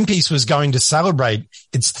 because Greenpeace was going to celebrate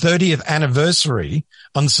its 30th anniversary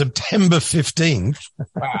on September 15th.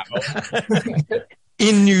 Wow.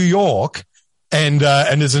 In New York. And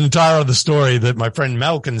there's an entire other story that my friend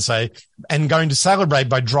Mel can say, and going to celebrate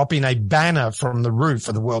by dropping a banner from the roof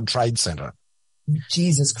of the World Trade Center.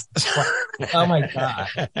 Jesus Christ. Oh my God.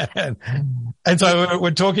 And so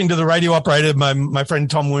we're talking to the radio operator, my friend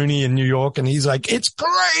Tom Looney in New York, and he's like, it's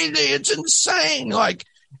crazy. It's insane. Like,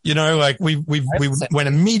 we went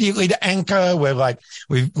immediately to anchor. We're like,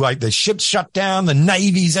 the ship's shut down. The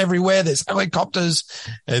Navy's everywhere. There's helicopters.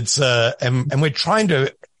 It's, and we're trying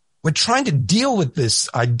to deal with this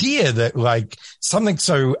idea that like something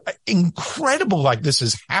so incredible like this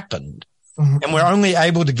has happened. And we're only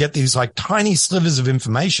able to get these like tiny slivers of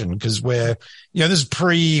information because we're, this is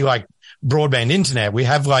pre like broadband internet. We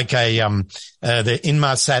have like the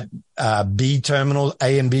Inmarsat B terminals,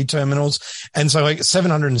 A and B terminals. And so like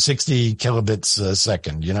 760 kilobits a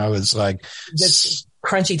second, it's like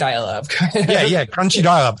crunchy dial up. yeah, crunchy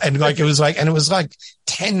dial up. And like, it was like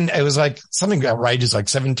something outrageous, like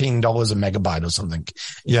 $17 a megabyte or something,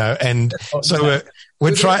 and so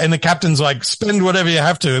we're trying, and the captain's like, spend whatever you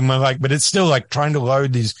have to. And we're like, but it's still like trying to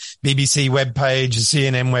load these BBC webpage,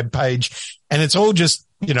 CNN webpage. And it's all just,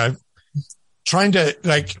 trying to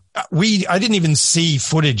like, I didn't even see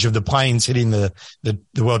footage of the planes hitting the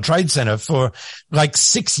World Trade Center for like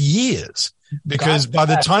 6 years, because by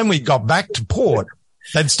the time we got back to port,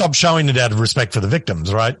 they'd stopped showing it out of respect for the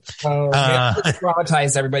victims, right?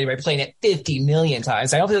 Traumatized everybody by playing it 50 million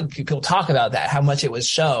times. I don't think people talk about that, how much it was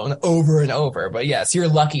shown over and over. But yes, you're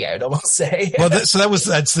lucky, I would almost say. Well,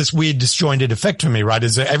 that's this weird disjointed effect for me, right?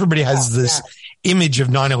 Is that everybody has this image of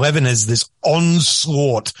 9/11 as this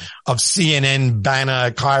onslaught of CNN banner,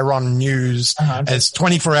 Chiron news, as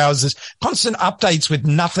 24 hours, as constant updates with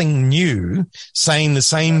nothing new, saying the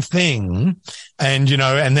same thing. And,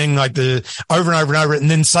 and then like over and over and over. And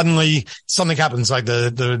then suddenly something happens, like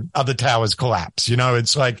the other towers collapse,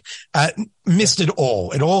 it's like, missed it all.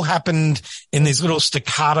 It all happened in these little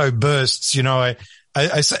staccato bursts,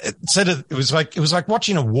 I said it was like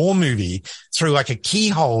watching a war movie through like a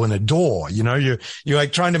keyhole in a door. You know, you're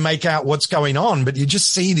like trying to make out what's going on, but you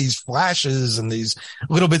just see these flashes and these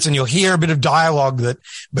little bits, and you'll hear a bit of dialogue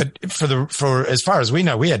but for as far as we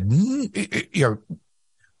know, we had,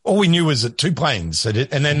 all we knew was that 2 planes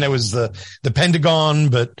and then there was the Pentagon.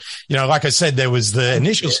 But, like I said, there was the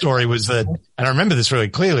initial story was that, and I remember this really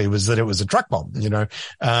clearly, was that it was a truck bomb, but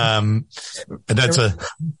that's a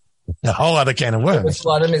whole other can of worms. A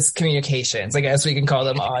lot of miscommunications, I guess we can call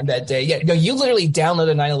them, on that day. Yeah, no, you literally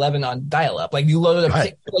downloaded 9/11 on dial-up. Like, you loaded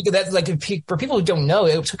right. That's like, for people who don't know,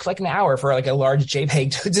 it took like an hour for like a large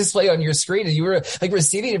JPEG to display on your screen, and you were like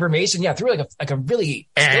receiving information, through like a really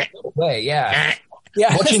way. Yeah.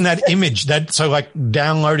 Yeah. Watching that image,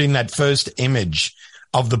 downloading that first image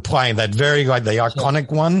of the plane, that very like the iconic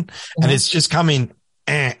one, and it's just coming.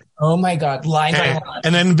 Oh my God, line by line.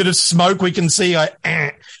 And then a bit of smoke we can see,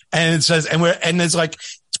 and it says, and there's like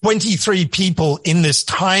 23 people in this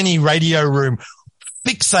tiny radio room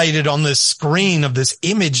fixated on this screen of this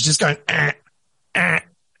image, just going,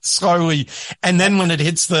 slowly. And then when it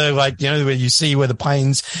hits the, where you see where the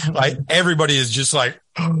planes, everybody is just like,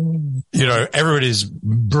 everybody's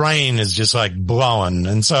brain is just like blowing.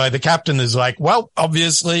 And so the captain is like, well,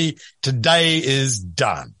 obviously today is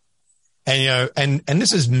done. And, and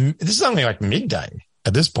this is only like midday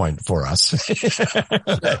at this point for us. These are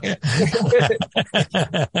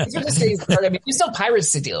the days, I mean, you still have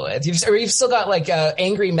pirates to deal with. You've still got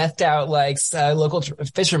angry, methed out, local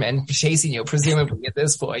fishermen chasing you, presumably at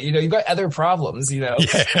this point. You've got other problems, Yeah.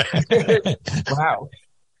 Wow.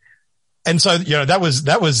 And so, that was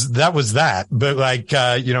that. But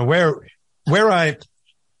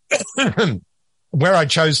where I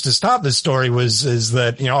chose to start this story is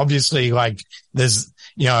that, obviously there's,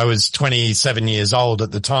 I was 27 years old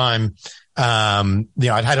at the time. I'd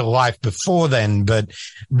had a life before then, but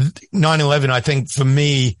 9/11, I think for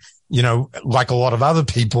me, like a lot of other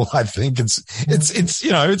people, I think it's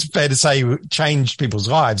fair to say changed people's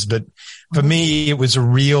lives. But for me, it was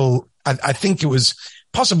I think it was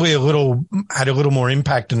possibly had a little more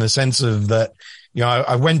impact in the sense of that,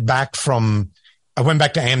 I went back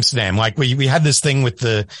to Amsterdam. We had this thing with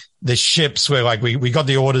the ships where we got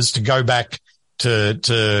the orders to go back to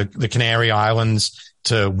the Canary Islands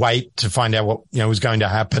to wait to find out what, was going to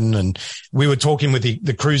happen. And we were talking with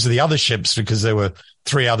the crews of the other ships because there were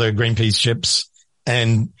 3 other Greenpeace ships.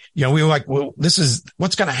 And, we were like, well, this is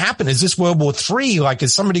what's going to happen. Is this World War III?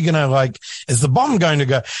 Is somebody going to is the bomb going to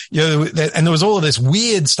go? And there was all of this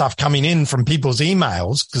weird stuff coming in from people's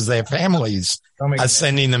emails because their families are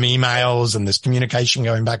sending them emails and this communication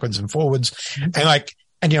going backwards and forwards.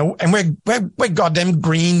 And we're goddamn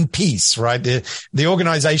Greenpeace, right? The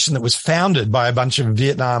organization that was founded by a bunch of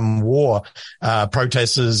Vietnam War,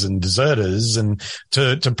 protesters and deserters and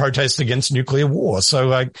to protest against nuclear war.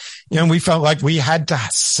 So we felt like we had to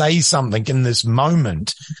say something in this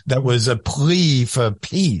moment that was a plea for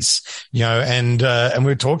peace, and we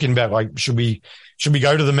were talking about should we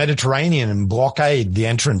go to the Mediterranean and blockade the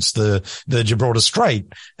entrance, the Gibraltar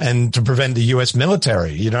Strait, and to prevent the U.S.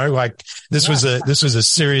 military? This was a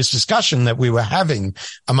serious discussion that we were having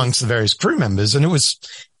amongst the various crew members. And it was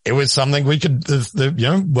something we could,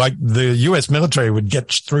 the U.S. military would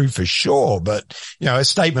get through for sure, but, a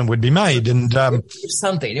statement would be made and,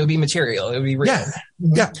 something, it would be material. It would be real.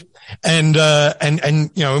 Yeah. And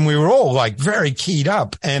we were all very keyed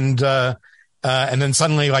up and then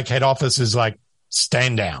suddenly head office is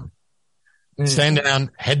stand down,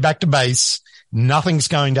 head back to base. Nothing's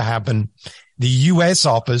going to happen. The U.S.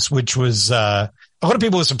 office, which was, a lot of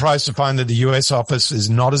people are surprised to find that the U.S. office is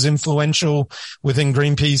not as influential within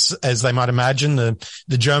Greenpeace as they might imagine. The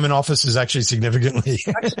German office is actually significantly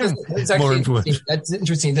more influential. That's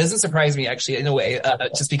interesting. It doesn't surprise me actually in a way,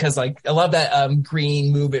 just because a lot of that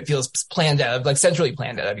green movement feels planned out, centrally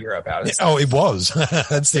planned out of Europe. It was.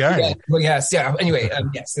 That's the irony. Yeah. Well, yes. Yeah. Anyway,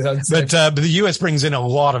 yes. But the U.S. brings in a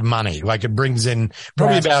lot of money. It brings in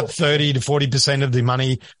probably about 30 to 40% of the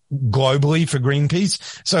money globally for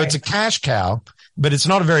Greenpeace. So It's a cash cow. But it's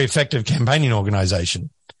not a very effective campaigning organization.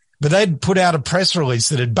 But they'd put out a press release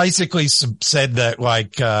that had basically said that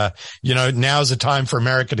now's the time for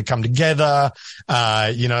America to come together,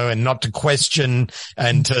 and not to question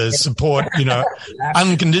and to support,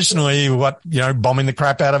 unconditionally bombing the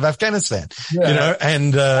crap out of Afghanistan,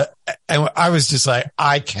 and I was just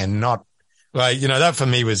I cannot, that for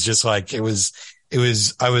me was just I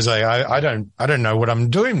was like, I don't know what I'm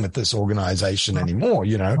doing with this organization anymore,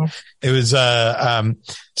 It was, so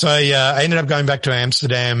I ended up going back to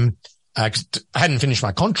Amsterdam. I hadn't finished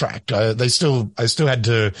my contract. I still had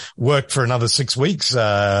to work for another 6 weeks,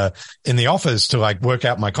 in the office to like work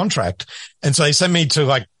out my contract. And so they sent me to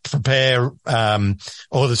like prepare,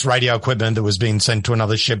 all this radio equipment that was being sent to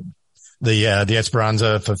another ship, the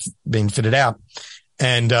Esperanza, for being fitted out.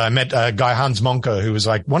 And I met a guy, Hans Monker, who was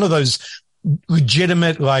like one of those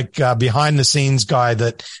legitimate, like, behind the scenes guy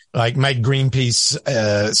that like made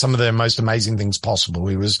Greenpeace, some of their most amazing things possible.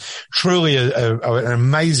 He was truly an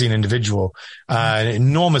amazing individual, an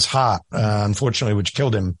enormous heart, unfortunately, which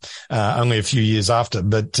killed him, only a few years after.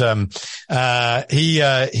 But,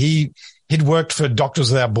 he'd worked for Doctors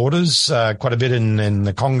Without Borders, quite a bit in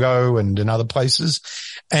the Congo and in other places.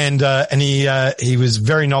 And he was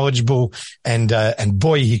very knowledgeable and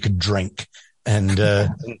boy, he could drink. And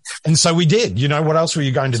so we did, you know, what else were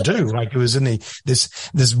you going to do? Like it was in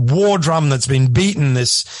this war drum that's been beaten,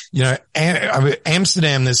 this, you know,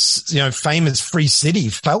 Amsterdam, this, you know, famous free city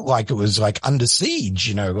felt like it was like under siege,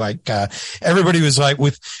 you know, like, everybody was like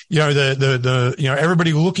with, you know, you know,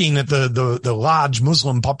 everybody looking at the large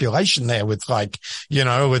Muslim population there with like, you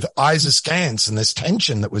know, with eyes askance and this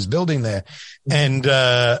tension that was building there. And,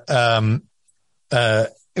 it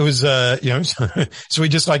was, you know, so we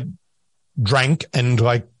just like, drank and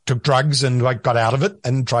like took drugs and like got out of it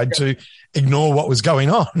and tried to ignore what was going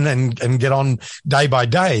on and get on day by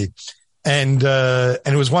day. And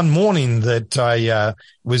it was one morning that I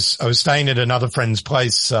was staying at another friend's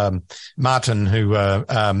place, Martin, who,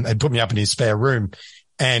 had put me up in his spare room.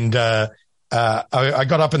 And, I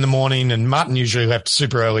got up in the morning and Martin usually left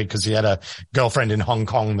super early because he had a girlfriend in Hong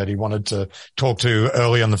Kong that he wanted to talk to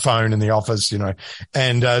early on the phone in the office, you know.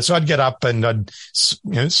 And, so I'd get up and I'd,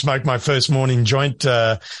 you know, smoke my first morning joint,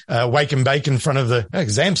 wake and bake in front of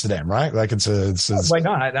it's Amsterdam, right? Like it's why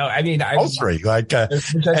not? No, I mean, like,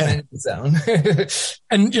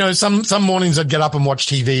 and, you know, some mornings I'd get up and watch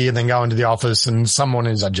TV and then go into the office, and some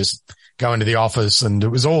mornings I'd just go into the office, and it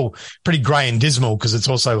was all pretty grey and dismal because it's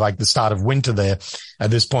also like the start of winter there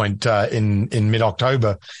at this point, in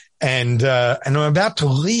mid-October. And I'm about to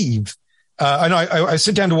leave. I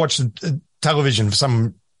sit down to watch the television for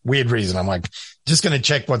some weird reason. I'm like, just going to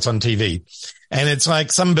check what's on TV. And it's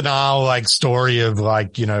like some banal, like story of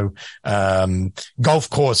like, you know,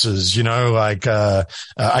 golf courses, you know, like, I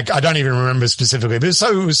don't even remember specifically, but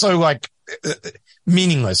it was so like,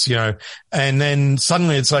 meaningless, you know. And then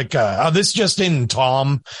suddenly it's like, this just in,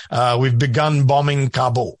 Tom, we've begun bombing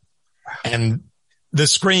Kabul. And the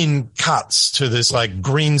screen cuts to this like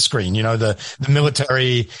green screen, you know, the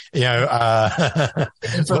military, you know,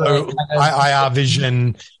 IR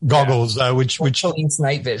vision goggles, which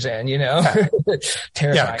night vision, you know,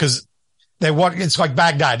 terrifying. Yeah, because it's like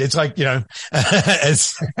Baghdad. It's like, you know,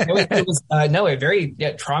 it was very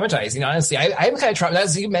traumatizing. Honestly, I'm kind of traumatized.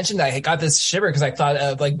 As you mentioned, I got this shiver because I thought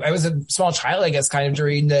of like I was a small child, I guess, kind of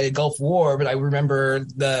during the Gulf War, but I remember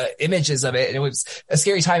the images of it, and it was a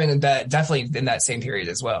scary time, and that definitely in that same period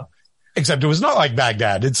as well. Except it was not like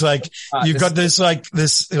Baghdad. It's like you've got this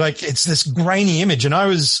it's this grainy image. And I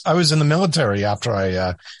was in the military after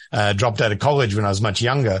I dropped out of college when I was much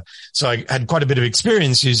younger. So I had quite a bit of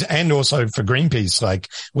experience and also for Greenpeace, like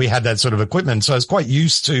we had that sort of equipment. So I was quite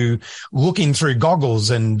used to looking through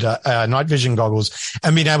goggles and night vision goggles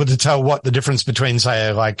and being able to tell what the difference between,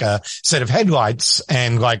 say, like a set of headlights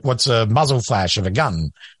and like what's a muzzle flash of a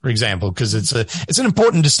gun, for example, because it's an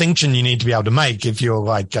important distinction you need to be able to make if you're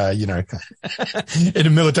like, you know, in a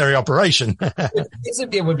military operation.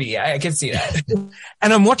 It would be, I can see that.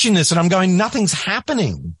 And I'm watching this and I'm going, nothing's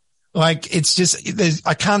happening. Like it's just,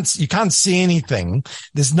 you can't see anything.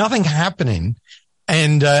 There's nothing happening.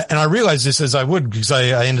 And I realized this as I would, because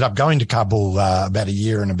I ended up going to Kabul, about a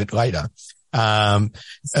year and a bit later, where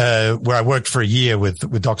I worked for a year with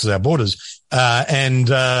Doctors Without Borders.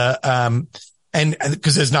 And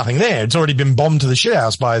because there's nothing there. It's already been bombed to the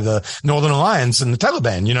shithouse by the Northern Alliance and the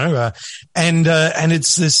Taliban, you know, and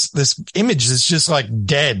it's this image that's just like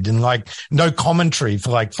dead and like no commentary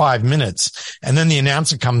for like 5 minutes. And then the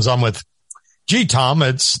announcer comes on with, gee, Tom,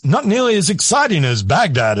 it's not nearly as exciting as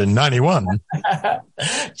Baghdad in 91.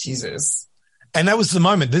 Jesus. And that was the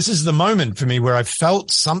moment. This is the moment for me where I felt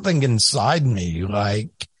something inside me,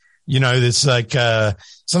 like, you know, this like,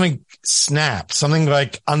 something snapped, something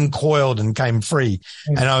like uncoiled and came free.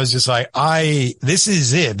 And I was just like, this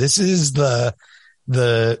is it. This is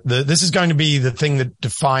this is going to be the thing that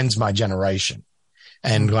defines my generation.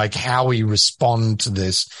 And like how we respond to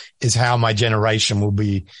this is how my generation will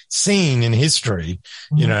be seen in history,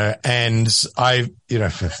 you know, and you know,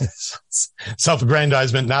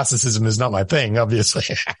 self-aggrandizement, narcissism is not my thing,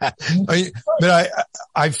 obviously. But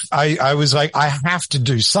I was like, I have to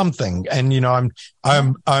do something. And,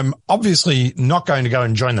 I'm obviously not going to go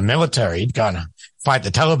and join the military, going to fight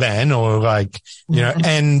the Taliban or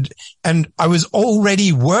and I was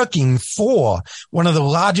already working for one of the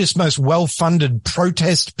largest, most well-funded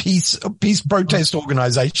peace protest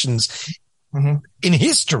organizations in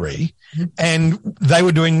history. And they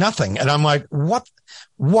were doing nothing. And I'm like, what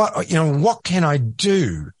can I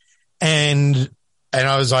do? And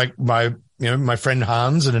I was like, my friend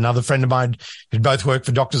Hans and another friend of mine who both worked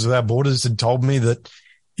for Doctors Without Borders had told me that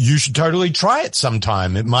you should totally try it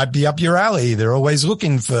sometime. It might be up your alley. They're always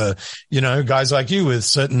looking for, guys like you with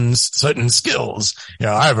certain skills.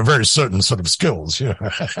 I have a very certain sort of skills,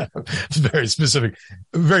 it's very specific,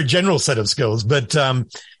 very general set of skills. But, and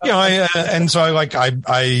so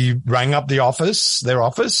I rang up their office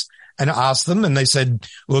and asked them, and they said,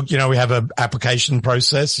 look, we have an application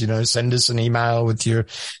process, send us an email with your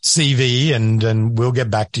CV and we'll get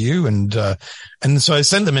back to you. And so I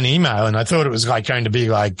sent them an email, and I thought it was going to be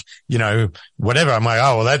whatever. I'm like,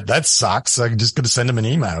 oh, well, that sucks. I'm just going to send them an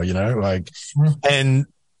email, and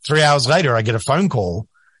 3 hours later I get a phone call.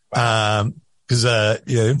 Cause,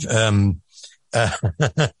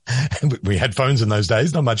 we had phones in those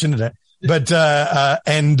days, not much internet. But,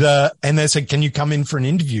 and they said, can you come in for an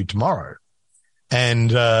interview tomorrow?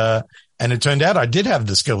 And it turned out I did have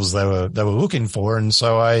the skills they were looking for. And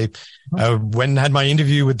so I went and had my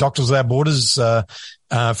interview with Doctors Without Borders,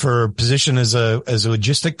 for a position as a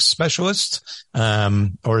logistics specialist,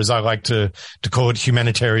 or as I like to call it,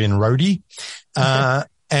 humanitarian roadie.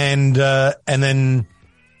 And then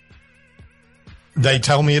they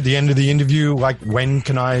tell me at the end of the interview, when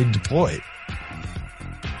can I deploy?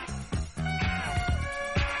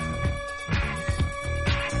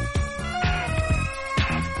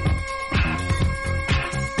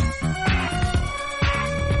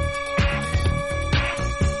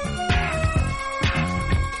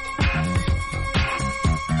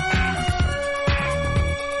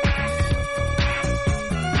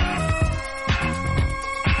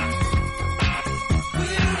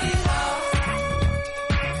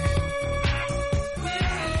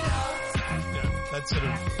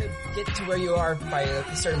 Where you are by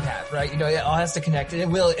a certain path, right? It all has to connect, and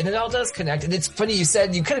it all does connect. And it's funny, you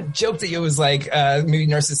said, you kind of joked that it was maybe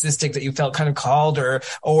narcissistic, that you felt kind of called or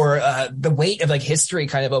the weight of history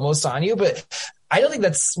kind of almost on you. But I don't think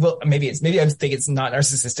that's, maybe I think it's not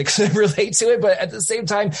narcissistic to relate to it, but at the same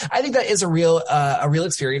time, I think that is a real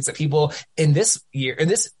experience that people in this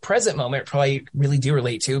present moment probably really do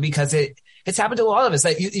relate to, because it's happened to a lot of us.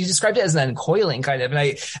 You described it as an uncoiling kind of,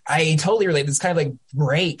 and I totally relate. This kind of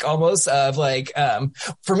break almost of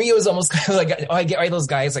for me, it was almost kind of I get why those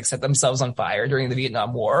guys set themselves on fire during the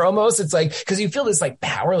Vietnam War almost. It's cause you feel this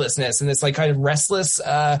powerlessness and this kind of restless,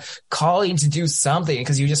 calling to do something,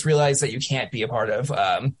 because you just realize that you can't be a part of,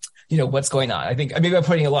 what's going on. I think maybe I'm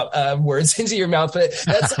putting a lot of words into your mouth, but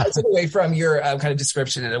that's away from your kind of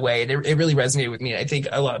description in a way. And it really resonated with me. And I think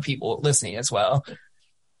a lot of people listening as well.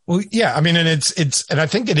 Well, yeah, and and I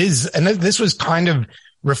think it is, and this was kind of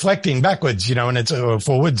reflecting backwards, and it's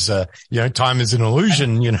forwards, time is an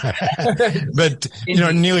illusion, but,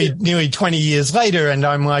 nearly 20 years later, and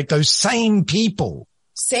I'm like, those same people,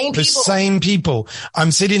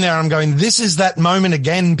 I'm sitting there, I'm going, this is that moment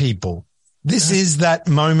again, people. This is that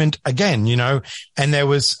moment again, and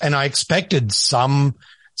I expected some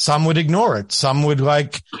would ignore it. Some would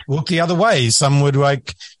look the other way. Some would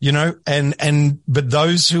but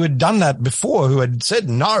those who had done that before, who had said,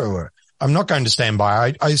 no, I'm not going to stand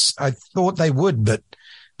by. I thought they would, but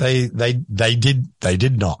they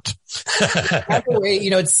did not. Way,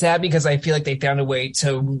 it's sad, because I feel like they found a way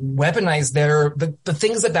to weaponize the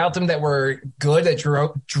things about them that were good, that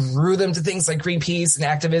drew them to things like Greenpeace and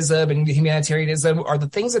activism and humanitarianism, are the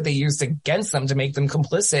things that they used against them to make them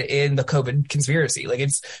complicit in the COVID conspiracy.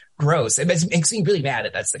 It's gross. It makes me really mad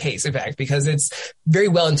that that's the case, in fact, because it's very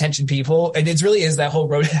well-intentioned people, and it really is that whole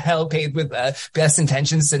road to hell paved with best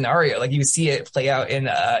intentions scenario. You see it play out in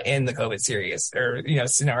the COVID series or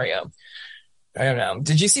scenario. I don't know.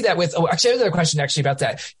 Did you see that with? Oh, actually, I have another question about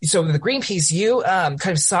that. So with the Greenpeace, you kind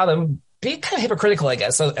of saw them being kind of hypocritical, I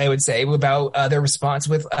guess. I would say about their response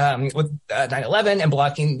with 9/11 and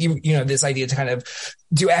blocking this idea to kind of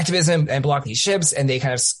do activism and block these ships, and they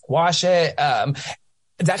kind of squash it.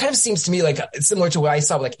 That kind of seems to me similar to what I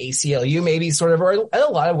saw with ACLU, maybe sort of, or in a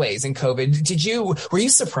lot of ways in COVID. Were you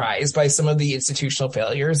surprised by some of the institutional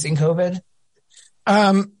failures in COVID?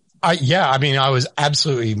 I was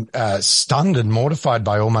absolutely stunned and mortified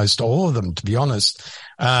by almost all of them, to be honest.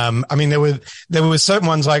 I mean, there were certain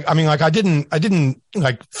ones like, I mean, like I didn't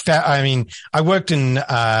like, I mean, I worked in,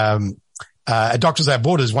 at Doctors Without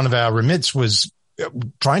Borders. One of our remits was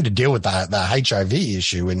trying to deal with the HIV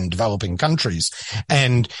issue in developing countries.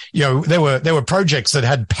 And, you know, there were projects that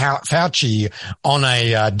had Fauci on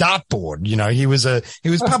a dartboard. You know, he was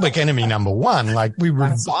public enemy number one. Like, we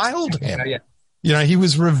reviled him. Yeah. You know, he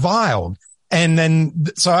was reviled. And then,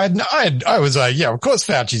 so I was like, yeah, of course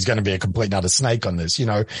Fauci's going to be a complete and utter snake on this. You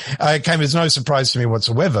know, it came as no surprise to me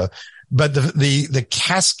whatsoever. But the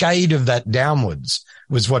cascade of that downwards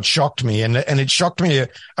was what shocked me. And it shocked me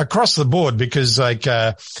across the board because, like,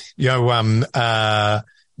 you know,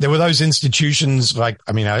 there were those institutions like,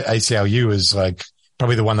 I mean, ACLU is like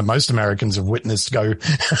probably the one that most Americans have witnessed go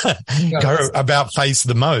about face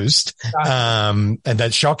the most. And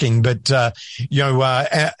that's shocking. But, you know,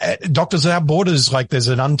 Doctors Without Borders, like, there's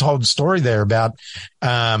an untold story there about,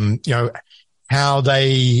 you know, how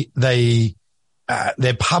their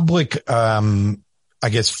public, I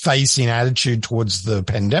guess, facing attitude towards the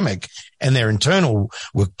pandemic and their internal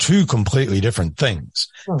were two completely different things.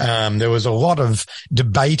 There was a lot of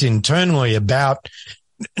debate internally about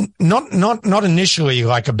not initially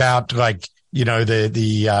like about like, you know,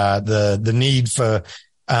 the need for,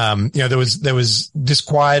 you know, there was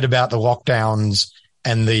disquiet about the lockdowns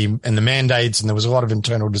and the mandates, and there was a lot of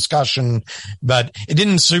internal discussion, but it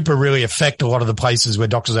didn't super really affect a lot of the places where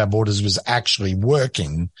Doctors Without Borders was actually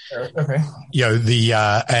working. Okay. You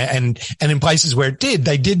know, and in places where it did,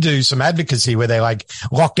 they did do some advocacy where they like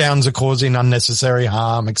lockdowns are causing unnecessary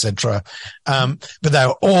harm, etc. But they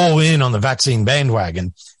were all in on the vaccine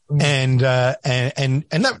bandwagon. And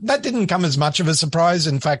that didn't come as much of a surprise.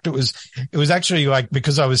 In fact, it was actually like,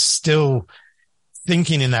 because I was still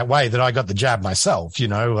thinking in that way that I got the jab myself, you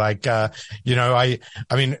know, like, you know, I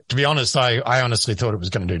mean, to be honest, I honestly thought it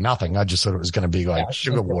was going to do nothing. I just thought it was going to be like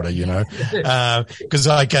sugar water, you know, cause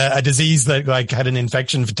like a disease that like had an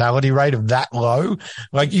infection fatality rate of that low,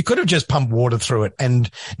 like you could have just pumped water through it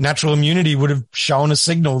and natural immunity would have shown a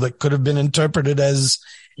signal that could have been interpreted as,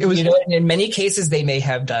 it was, you know, in many cases they may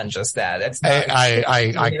have done just that. That's not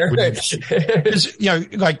I wouldn't, you know,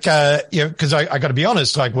 like, you know, cause I got to be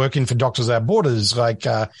honest, like working for Doctors Without Borders, like,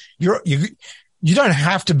 you don't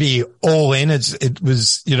have to be all in. It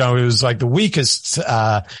was, you know, it was like the weakest,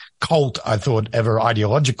 cult, I thought, ever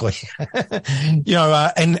ideologically, you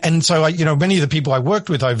know, and so, you know, many of the people I worked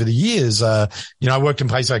with over the years, you know, I worked in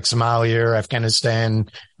places like Somalia, Afghanistan,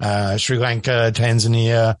 Sri Lanka,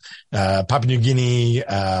 Tanzania, Papua New Guinea, you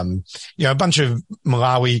know, a bunch of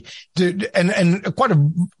Malawi, and quite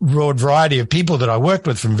a broad variety of people that I worked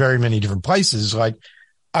with from very many different places. Like,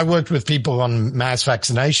 I worked with people on mass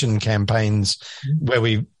vaccination campaigns where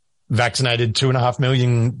we vaccinated 2.5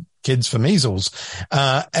 million kids for measles.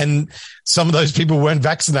 And some of those people weren't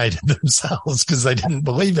vaccinated themselves because they didn't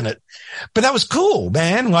believe in it. But that was cool,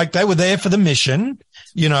 man. Like, they were there for the mission,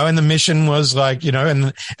 you know, and the mission was like, you know,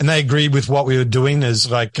 and they agreed with what we were doing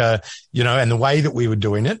as like, you know, and the way that we were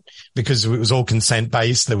doing it, because it was all consent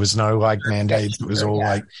based. There was no like mandates. It was all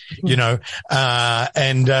like, you know, but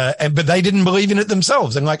they didn't believe in it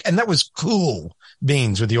themselves. And like, and that was cool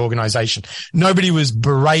beans with the organization. Nobody was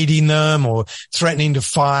berating them or threatening to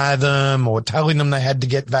fire them or telling them they had to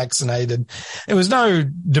get vaccinated. There was no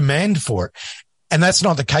demand for it. And that's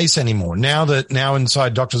not the case anymore. Now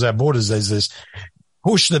inside Doctors Without Borders, there's this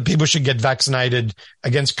push that people should get vaccinated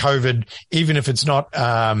against COVID, even if it's not,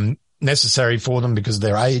 necessary for them because of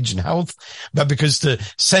their age and health, but because to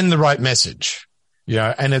send the right message.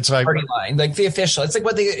 Yeah, and it's like party line, like the official. It's like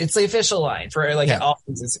it's the official line for like all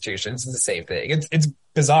these institutions. It's the same thing. It's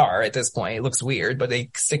bizarre at this point. it looks weird, but they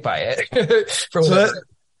stick by it for whatever.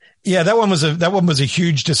 That one was a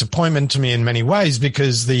huge disappointment to me in many ways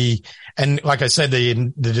because and like I said,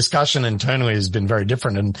 the discussion internally has been very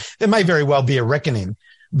different, and there may very well be a reckoning.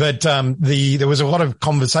 But there was a lot of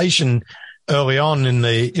conversation early on in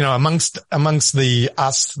the, you know, amongst not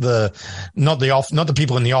the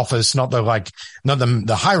people in the office, not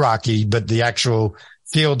the hierarchy, but the actual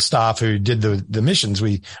field staff who did the missions.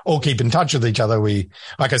 We all keep in touch with each other.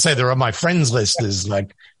 Like I say, they're on my friends list is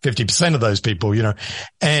like 50% of those people, you know,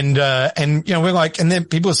 and, you know, we're like, and then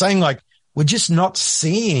people are saying like, we're just not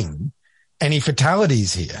seeing any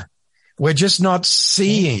fatalities here. We're just not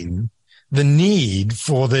seeing the need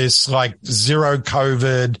for this like zero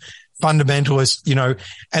COVID fundamentalist, you know,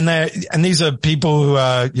 and these are people who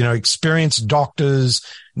are, you know, experienced doctors,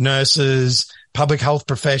 nurses, public health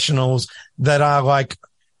professionals that are like,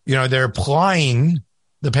 you know, they're applying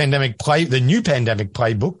the new pandemic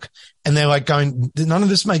playbook, and they're like going, none of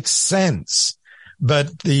this makes sense. But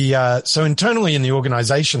so internally in the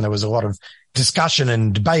organization, there was a lot of discussion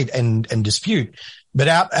and debate and dispute. But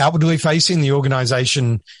outwardly facing the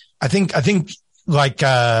organization, I think like,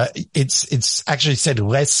 it's actually said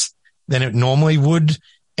less than it normally would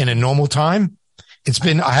in a normal time.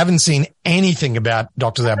 I haven't seen anything about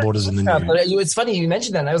Doctors Without Borders in the news. But it's funny you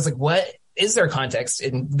mentioned that. And I was like, what is there context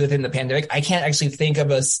within the pandemic? I can't actually think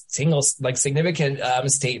of a single like significant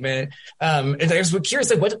statement. And I was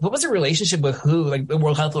curious, like what was the relationship with WHO, like the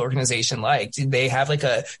World Health Organization like? Did they have like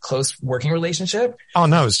a close working relationship? Oh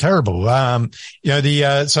no, it's terrible.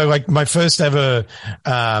 So like my first ever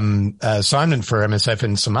assignment for MSF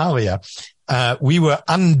in Somalia, we were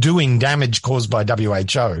undoing damage caused by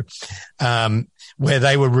WHO. Where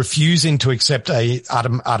they were refusing to accept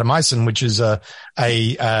artemisinin, which is a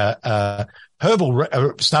herbal,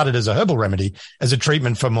 started as a herbal remedy as a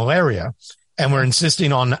treatment for malaria. And we're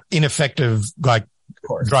insisting on ineffective, like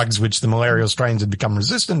drugs, which the malarial strains had become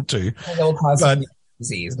resistant to. They'll cause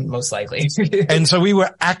disease, most likely. And so we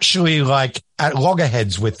were actually like at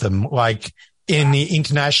loggerheads with them, like in the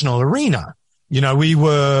international arena. You know, we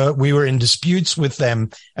were in disputes with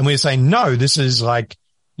them and we were saying, no, this is like,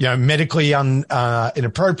 you know, medically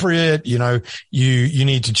inappropriate. You know, you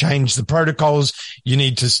need to change the protocols. You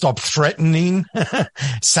need to stop threatening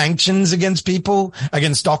sanctions against people,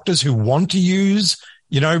 against doctors who want to use,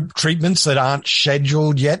 you know, treatments that aren't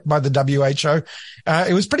scheduled yet by the WHO.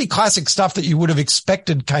 It was pretty classic stuff that you would have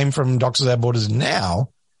expected came from Doctors Without Borders now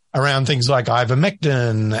around things like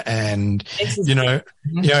ivermectin and, you know,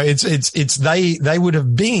 they would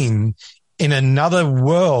have been in another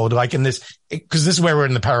world, like in this, because this is where we're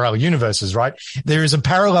in the parallel universes, right? There is a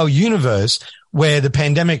parallel universe where the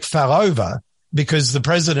pandemic fell over because the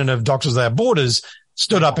president of Doctors Without Borders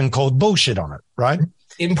stood up and called bullshit on it, right?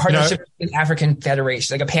 In partnership with African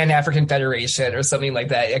Federation, like a Pan-African Federation or something like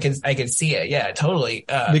that. I can see it. Yeah, totally.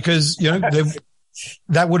 Because, you know,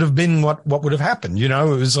 that would have been what would have happened. You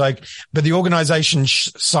know, it was like, but the organization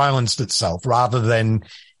silenced itself rather than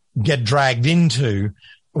get dragged into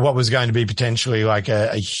what was going to be potentially like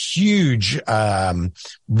a huge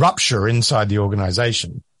rupture inside the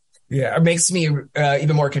organization. Yeah, it makes me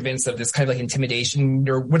even more convinced of this kind of like intimidation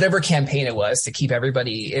or whatever campaign it was to keep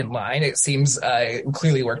everybody in line. It seems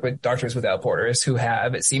clearly worked with Doctors Without Borders, who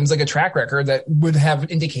have, it seems like a track record that would have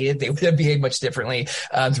indicated they would have behaved much differently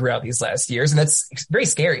throughout these last years. And that's very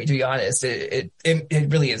scary, to be honest. It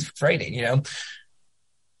really is frightening, you know?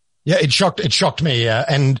 Yeah, it shocked me.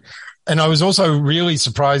 And I was also really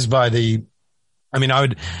surprised by I mean, I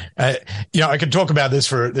would, you know, I could talk about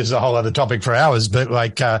this is a whole other topic for hours, but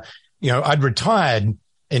like, you know, I'd retired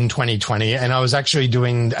in 2020 and I was actually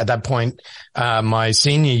doing at that point, my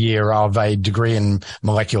senior year of a degree in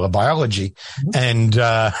molecular biology and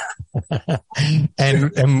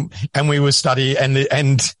we were studying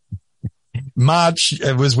and March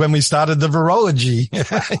was when we started the virology.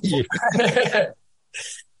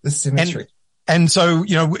 The symmetry. And so,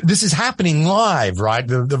 you know, this is happening live, right?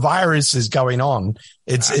 The virus is going on.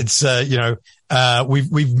 It's you know,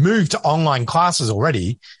 we've moved to online classes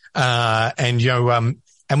already. And, you know,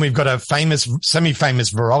 and we've got a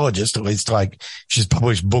semi-famous virologist, at least like she's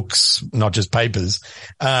published books, not just papers.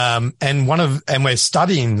 And we're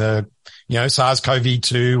studying the, you know,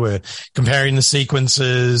 SARS-CoV-2. We're comparing the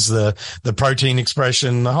sequences, the protein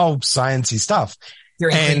expression, the whole sciencey stuff.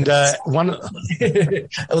 And one a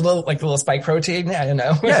little spike protein. I don't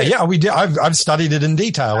know. Yeah, we did. I've studied it in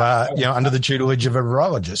detail. You know, under the tutelage of a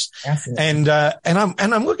virologist. And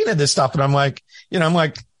I'm looking at this stuff, and I'm like,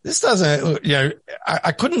 this doesn't. You know,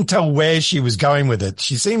 I couldn't tell where she was going with it.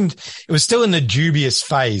 It was still in the dubious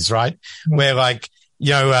phase, right? Mm-hmm. Where like,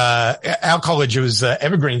 you know, our college was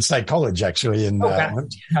Evergreen State College actually, and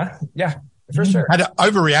yeah. For sure. Had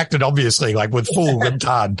overreacted, obviously, like with full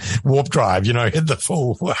retard warp drive, you know, hit the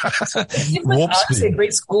full warp speed. A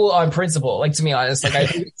great school on principle, like, to be honest. Like,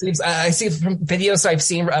 I see from videos I've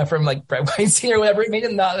seen from like Brett Weinstein or whatever, it made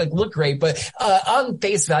it not like look great, but on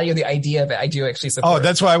face value, the idea of it, I do actually support. Oh,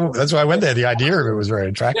 that's why I went there. The idea of it was very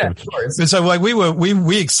attractive. Yeah, of course. And so like that's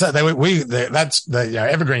the, you know,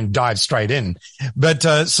 Evergreen dived straight in.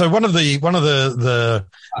 But, so one of the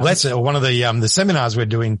lesson, or one of the seminars we're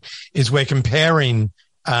doing is we're comparing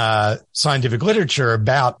scientific literature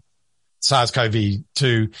about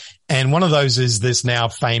SARS-CoV-2, and one of those is this now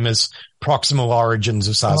famous proximal origins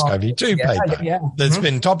of SARS-CoV-2 paper that's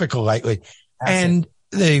been topical lately. And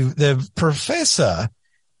the professor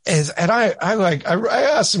I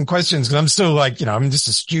asked some questions because I'm still like, you know, I'm just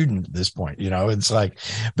a student at this point, you know, it's like,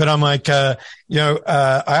 but I'm like, I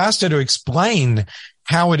asked her to explain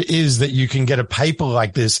how it is that you can get a paper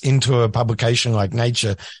like this into a publication like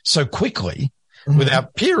Nature so quickly.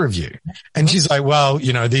 without peer review. And she's like, well,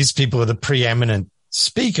 these people are the preeminent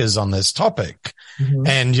speakers on this topic.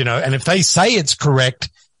 And, and if they say it's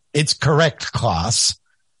correct class.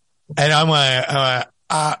 And I'm like,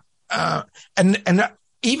 and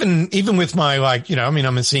even with my,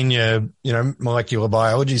 I'm a senior, molecular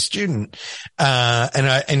biology student,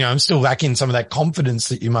 and I'm still lacking some of that confidence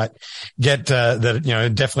that you might get,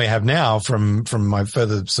 that, definitely have now from my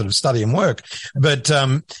further sort of study and work. But,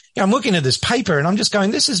 I'm looking at this paper and I'm just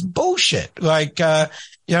going, this is bullshit.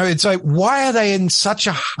 It's like, why are they in such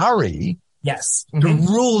a hurry? Yes. To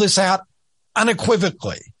rule this out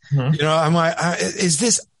unequivocally? I'm like,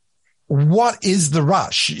 what is the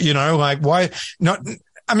rush? Why not?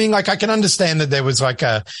 I mean, I can understand that there was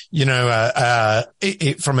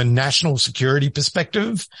from a national security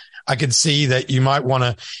perspective, I could see that you might want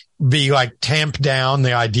to be tamp down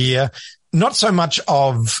the idea, not so much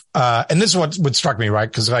of, and this is what struck me,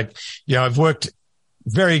 right? Cause I've worked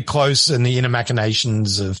very close in the inner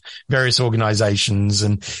machinations of various organizations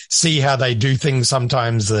and see how they do things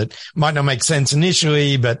sometimes that might not make sense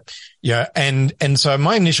initially, but and so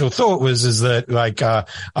my initial thought is that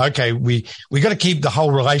okay, we got to keep the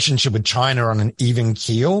whole relationship with China on an even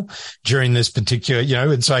keel during this particular,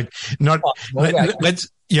 it's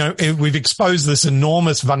we've exposed this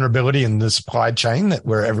enormous vulnerability in the supply chain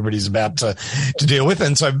where everybody's about to deal with.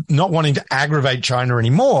 And so not wanting to aggravate China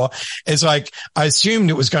anymore is I assumed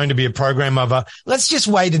it was going to be a program of let's just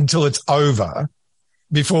wait until it's over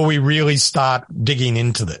before we really start digging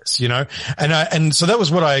into this, and so that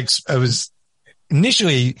was what I was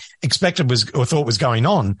initially expected or thought was going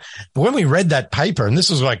on. But when we read that paper, and this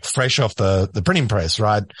was fresh off the printing press,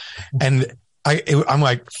 right? And I'm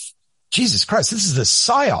like, Jesus Christ, this is a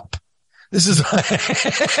psyop. This is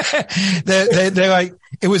they're like,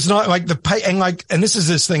 it was not like and this is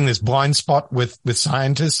this thing, this blind spot with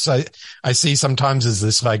scientists. I see sometimes as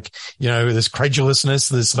this this credulousness,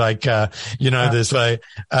 this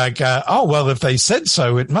oh, well, if they said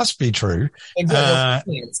so, it must be true.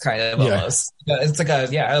 Exactly. It's kind of almost, it's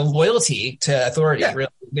a loyalty to authority, really,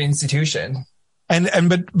 the institution.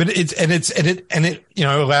 But it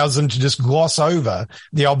allows them to just gloss over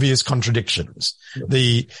the obvious contradictions.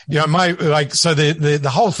 The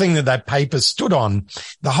whole thing that paper stood on,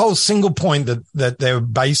 the whole single point that their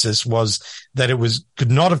basis was that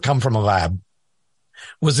could not have come from a lab,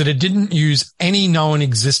 was that it didn't use any known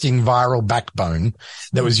existing viral backbone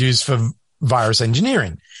that was used for virus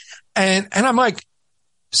engineering. And I'm like,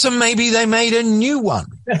 so maybe they made a new one,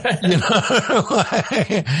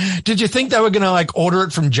 Did you think they were going to order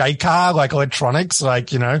it from JCAR, electronics?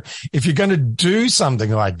 If you're going to do something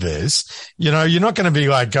like this, you're not going to be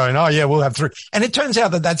going, oh yeah, we'll have 3. And it turns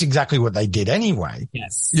out that that's exactly what they did anyway.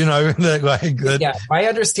 Yes. Yeah. My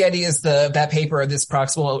understanding is this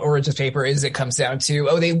proximal origins paper it comes down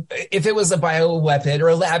to, if it was a bioweapon or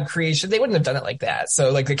a lab creation, they wouldn't have done it like that.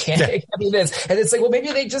 So it can't be this. And it's well,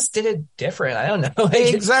 maybe they just did it different. I don't know.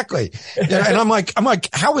 Exactly. Yeah, and I'm like,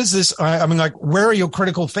 how is this? Where are your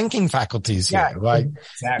critical thinking faculties here? Exactly.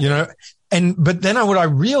 But then what I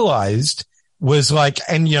realized was my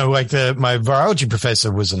virology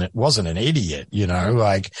professor wasn't an idiot,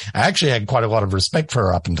 I actually had quite a lot of respect for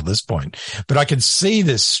her up until this point, but I could see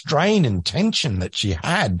this strain and tension that she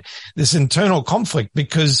had, this internal conflict,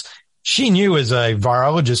 because she knew as a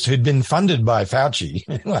virologist who'd been funded by Fauci,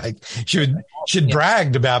 she'd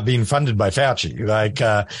bragged about being funded by Fauci, and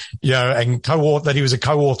that he was a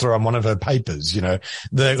co-author on one of her papers,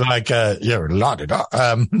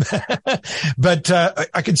 but,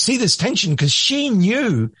 I could see this tension because she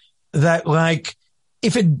knew that,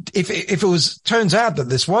 if it turns out that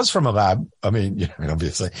this was from a lab,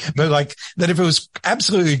 obviously, but that if it was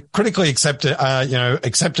absolutely critically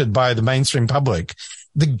accepted by the mainstream public,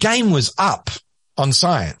 the game was up on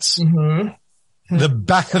science. Mm-hmm. The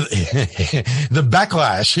backlash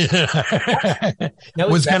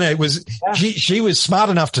she was smart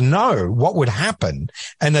enough to know what would happen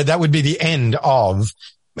and that would be the end of,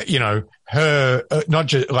 her, not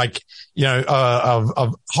just of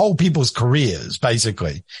whole people's careers,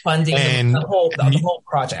 basically. Funding and the whole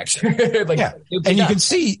project. And you can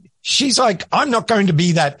see she's like, I'm not going to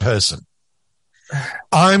be that person.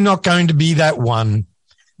 I'm not going to be that one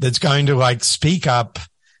that's going to speak up,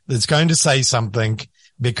 that's going to say something,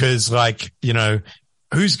 because you can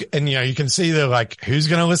see they're who's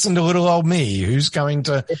going to listen to little old me? Who's going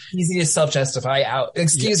to? It's easy to self-justify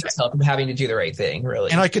excuse yourself from having to do the right thing, really.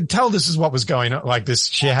 And I could tell this is what was going on.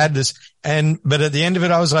 She had this, but at the end of it,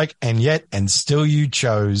 I was like, and still you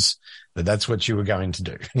chose that's what you were going to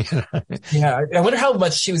do. Yeah. I wonder how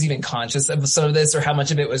much she was even conscious of some of this, or how much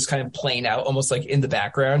of it was kind of playing out almost in the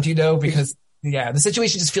background, because Yeah, the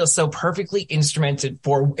situation just feels so perfectly instrumented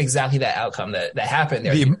for exactly that outcome that happened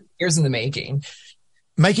there. Years in the making.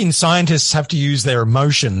 Making scientists have to use their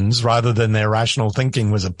emotions rather than their rational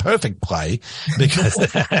thinking was a perfect play because they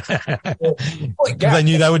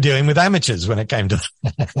knew they were dealing with amateurs when it came to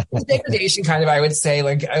degradation. Kind of, I would say,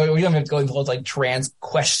 like, we don't have to go into the whole like trans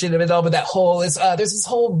question of it all, but that whole is there's this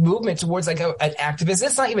whole movement towards like an activism.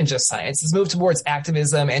 It's not even just science; it's moved towards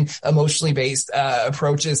activism and emotionally based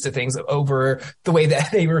approaches to things over the way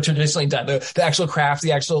that they were traditionally done. The actual craft,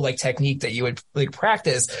 the actual like technique that you would like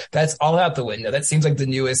practice, that's all out the window. That seems like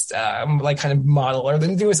the newest like kind of model or the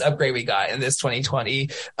newest upgrade we got in this 2020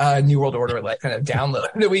 New World Order like kind of download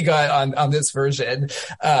that we got on this version.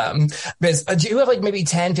 Biz, do you have like maybe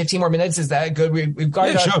 10, 15 more minutes? Is that good? We've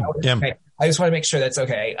got sure. Yeah. Okay. I just want to make sure that's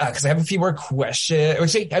okay because I have a few more questions.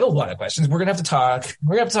 Actually, I have a lot of questions. We're gonna have to talk.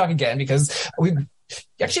 We're gonna have to talk again because we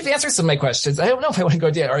actually have answered some of my questions. I don't know if I want to go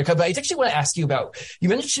to Antarctica, but I actually want to ask you about, you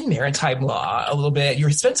mentioned maritime law a little bit.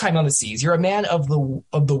 You spent time on the seas. You're a man of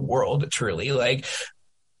the world, truly. Like,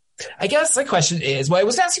 I guess my question is, well, I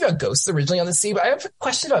was asking about ghosts originally on the sea, but I have a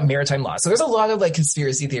question about maritime law. So there's a lot of like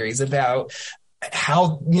conspiracy theories about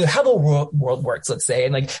how the world works, let's say,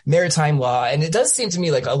 and like maritime law. And it does seem to me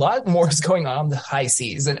like a lot more is going on the high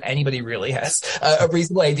seas than anybody really has a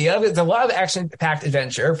reasonable idea of. It's a lot of action-packed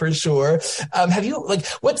adventure for sure. Have you like,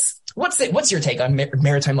 what's your take on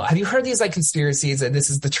maritime law? Have you heard these like conspiracies and this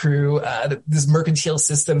is the true, this mercantile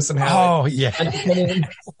system somehow? Oh, yeah.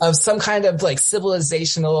 Of some kind of like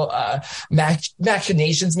civilizational,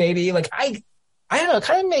 machinations maybe? Like, I don't know, it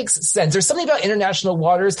kind of makes sense. There's something about international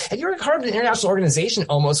waters. Have you ever heard of an international organization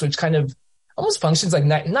almost, which kind of almost functions like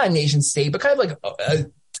not a nation state, but kind of like a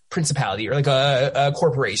principality or like a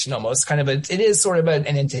corporation almost, kind of it is sort of an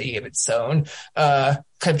entity of its own, kind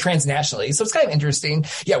of transnationally. So it's kind of interesting.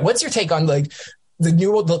 Yeah. What's your take on like the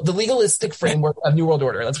the legalistic framework of New World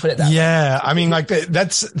Order? Let's put it that way. Yeah. I mean, like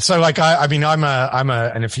that's so like, I'm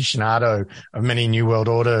an aficionado of many New World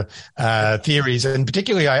Order, theories. And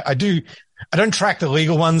particularly I don't track the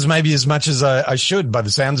legal ones maybe as much as I should by the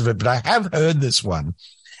sounds of it, but I have heard this one.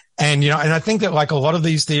 And, and I think that like a lot of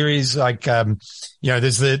these theories, like,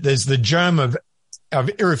 there's the germ of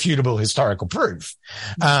irrefutable historical proof,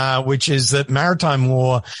 which is that maritime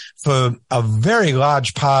law for a very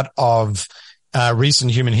large part of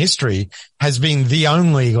recent human history has been the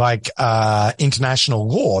only like, international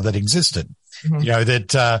law that existed. Mm-hmm.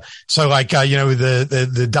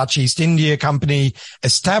 The Dutch East India Company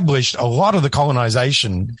established a lot of the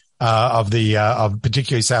colonization, of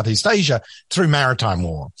particularly Southeast Asia through maritime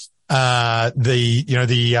law. There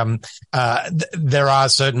are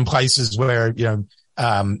certain places where,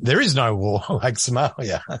 there is no law like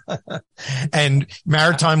Somalia and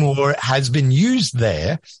maritime law has been used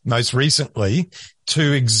there most recently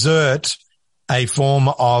to exert a form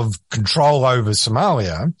of control over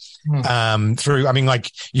Somalia, through, I mean, like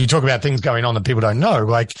you talk about things going on that people don't know,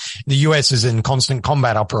 like the US is in constant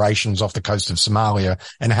combat operations off the coast of Somalia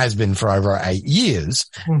and has been for over 8 years.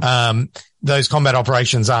 Those combat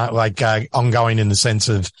operations aren't like, ongoing in the sense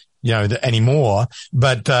of, anymore,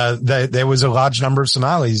 but, there was a large number of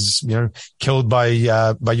Somalis, killed by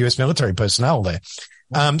US military personnel there.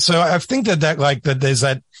 So I think that there's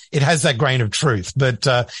that, it has that grain of truth, but,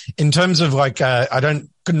 in terms of like,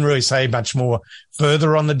 couldn't really say much more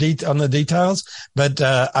further on the details, but,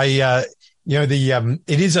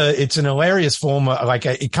 it's an hilarious form,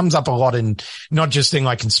 it comes up a lot in, not just in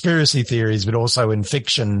like conspiracy theories, but also in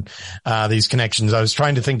fiction, these connections. I was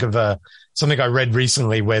trying to think of, something I read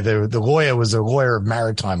recently where the lawyer was a lawyer of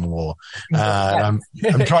maritime law. I'm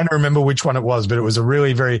trying to remember which one it was, but it was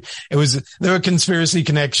there were conspiracy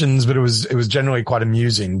connections, but it was generally quite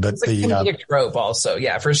amusing. But it's a comedic trope also.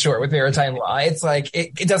 Yeah, for sure. With maritime law, it's like,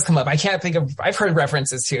 it does come up. I can't think of, I've heard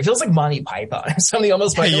references to it. It feels like Monty Python or something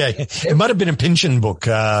almost. Yeah. It might have been a Pynchon book,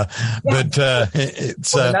 but,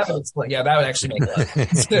 it's, that would actually make a lot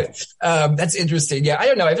of sense. That's interesting. Yeah. I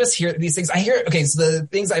don't know. I just hear these things. So the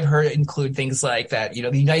things I've heard include things like that, the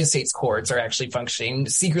United States courts are actually functioning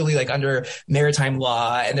secretly like under maritime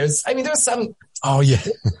law. And there's some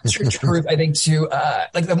truth, I think, too. I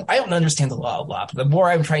don't understand the law a lot, but the more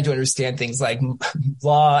I'm trying to understand things like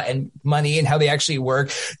law and money and how they actually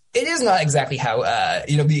work, it is not exactly how,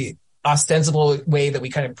 the ostensible way that we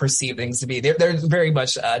kind of perceive things to be. They're very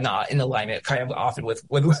much not in alignment kind of often with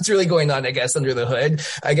what's really going on, I guess, under the hood.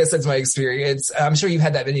 I guess that's my experience. I'm sure you've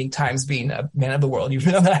had that many times being a man of the world. You've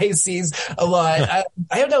been on the high seas a lot.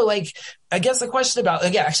 I don't know, I guess the question about,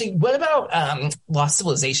 what about lost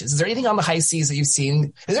civilizations? Is there anything on the high seas that you've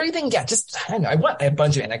seen? Is there anything, I want a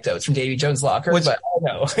bunch of anecdotes from Davy Jones' locker, but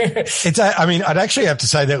no. I mean, I'd actually have to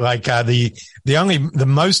say that like, the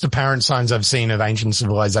most apparent signs I've seen of ancient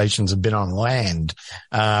civilizations have been on land.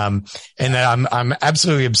 And that I'm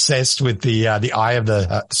absolutely obsessed with the Eye of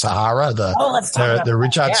the Sahara, the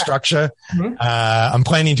Richard structure. Mm-hmm. I'm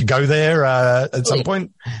planning to go there, at some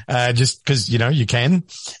point, just cause, you can.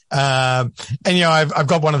 And, I've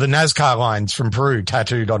got one of the Nazca lines from Peru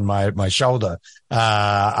tattooed on my shoulder,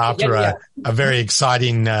 after a very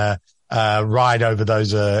exciting, ride over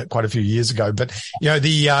those, quite a few years ago. But,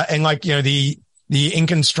 the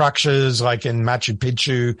Incan structures like in Machu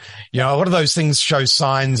Picchu, a lot of those things show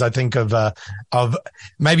signs, I think, of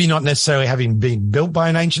maybe not necessarily having been built by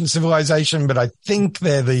an ancient civilization, but I think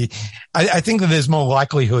I think that there's more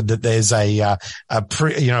likelihood that there's a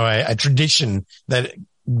tradition that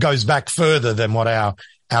goes back further than what our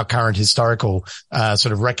current historical,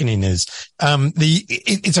 sort of reckoning is.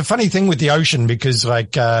 It's a funny thing with the ocean because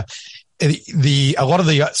like, a lot of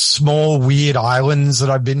the small weird islands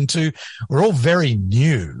that I've been to were all very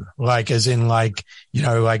new, like as in like,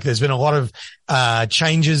 there's been a lot of,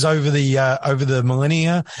 changes over the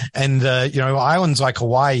millennia and, islands like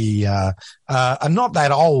Hawaii, are not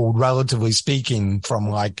that old, relatively speaking, from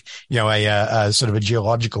like, a sort of a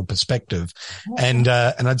geological perspective. And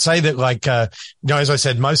I'd say that like, as I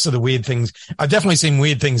said, most of the weird things, I've definitely seen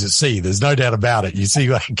weird things at sea. There's no doubt about it. You see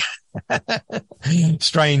like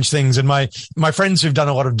strange things. And my friends who've done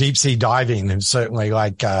a lot of deep sea diving have certainly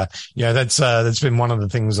like, that's been one of the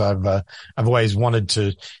things I've always wanted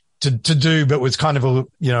to do, but was kind of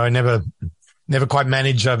I never quite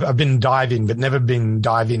managed. I've been diving, but never been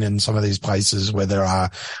diving in some of these places where there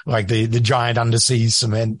are like the giant undersea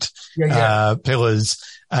cement, pillars.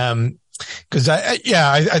 Cause I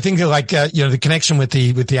think like, the connection with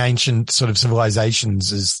the ancient sort of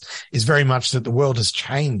civilizations is very much that the world has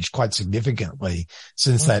changed quite significantly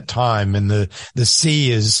since that time. And the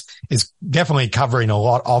sea is definitely covering a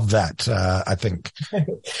lot of that, I think.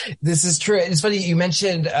 This is true. It's funny. You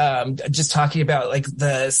mentioned, just talking about like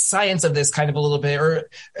the science of this kind of a little bit, or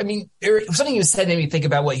something you said made me think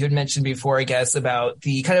about what you had mentioned before, I guess, about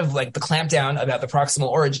the kind of like the clampdown about the proximal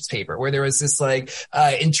origins paper, where there was this like,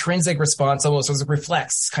 intrinsic response almost was a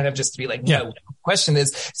reflex, kind of just to be like, question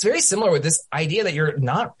this. It's very similar with this idea that you're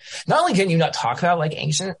not only can you not talk about like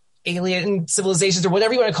ancient alien civilizations or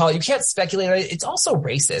whatever you want to call it, you can't speculate on it. It's also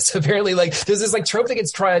racist. Apparently, like there's this like trope that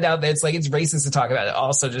gets tried out that it's like it's racist to talk about it.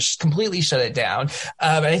 Also, just completely shut it down.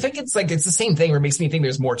 And I think it's like it's the same thing where it makes me think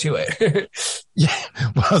there's more to it. Yeah.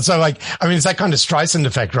 Well, so like it's that kind of Streisand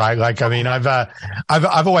effect, right? Like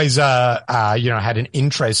I've always had an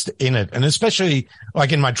interest in it, and especially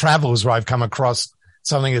like in my travels where I've come across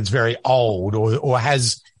something that's very old or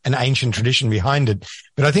has an ancient tradition behind it.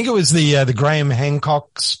 But I think it was the Graham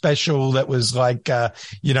Hancock special that was like,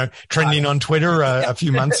 trending on Twitter a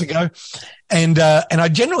few months ago. And I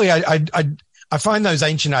generally, I find those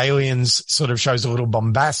ancient aliens sort of shows a little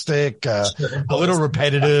bombastic, a little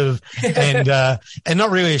repetitive and not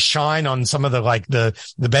really a shine on some of the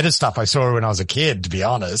better stuff I saw when I was a kid, to be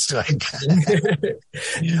honest. Like,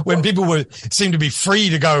 when people seemed to be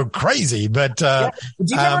free to go crazy, but, do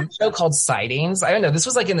you remember a show called Sightings? I don't know. This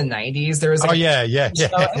was like in the 90s. There was like, it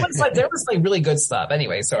was like, there was like really good stuff.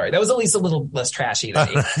 Anyway, sorry. That was at least a little less trashy than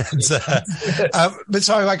me. But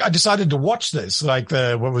so like I decided to watch this, like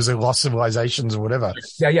what was it, Lost Civilization or whatever.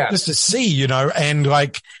 Just to see, and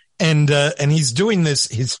like, and he's doing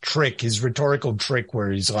his rhetorical trick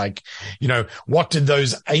where he's like, what did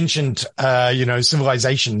those ancient,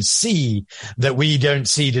 civilizations see that we don't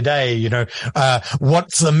see today?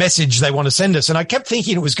 What's the message they want to send us? And I kept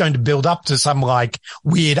thinking it was going to build up to some like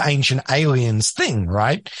weird ancient aliens thing,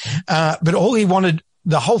 right? But all he wanted,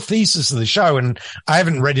 the whole thesis of the show, and I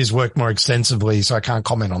haven't read his work more extensively, so I can't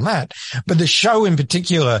comment on that. But the show in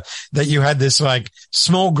particular that you had this like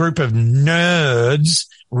small group of nerds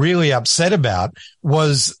really upset about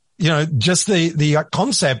was, just the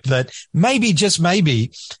concept that maybe, just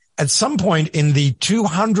maybe, at some point in the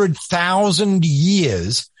 200,000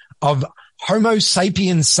 years of Homo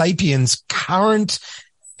sapiens sapiens current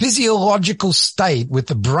physiological state with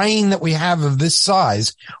the brain that we have of this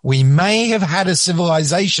size, we may have had a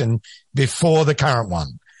civilization before the current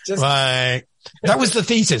one. That was the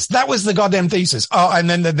thesis. That was the goddamn thesis. Oh, and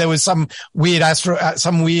then there was some weird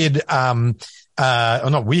some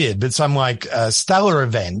stellar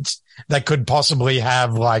event that could possibly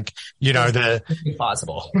have like,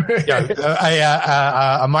 possible,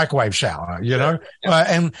 a microwave shower,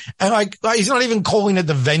 and like he's not even calling it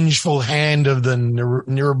the vengeful hand of the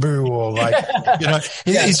Nibiru or like,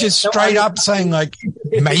 he's just straight up saying like,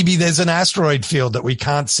 maybe there's an asteroid field that we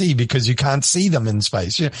can't see because you can't see them in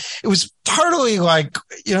space. You know, it was totally like,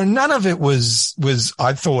 you know, none of it was,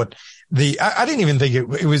 I thought I didn't even think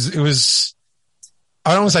it was,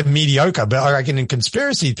 I don't want to say mediocre, but I reckon in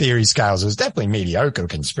conspiracy theory scales, it was definitely mediocre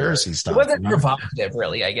conspiracy stuff. It wasn't provocative,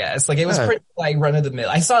 really, I guess. Like, it was pretty, like, run of the mill.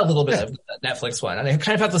 I saw a little bit of the Netflix one, and I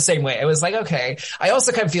kind of felt the same way. I was like, okay. I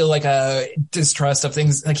also kind of feel like a distrust of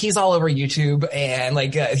things. Like, he's all over YouTube, and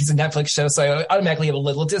like, he's a Netflix show, so I automatically have a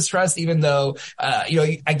little distrust, even though, you know,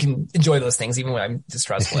 I can enjoy those things even when I'm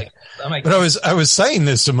distrustful. Like, but I was saying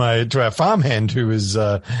this to our farmhand who was,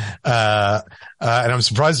 and I'm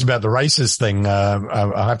surprised about the racist thing.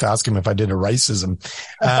 I'll have to ask him if I did a racism,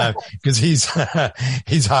 because he's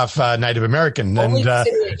half Native American. Only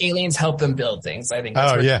aliens help them build things. I think.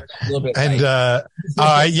 That's a little bit. And, yeah.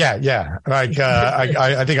 Like,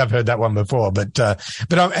 I think I've heard that one before, but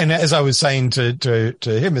and as I was saying to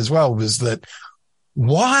him as well, was that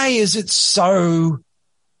why is it so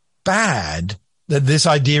bad that this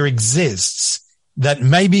idea exists that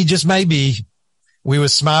maybe, just maybe, we were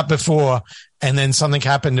smart before and then something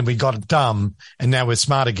happened and we got dumb and now we're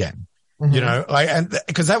smart again. Mm-hmm. You know, like, and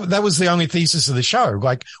because that was the only thesis of the show.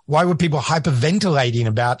 Like, why were people hyperventilating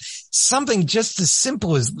about something just as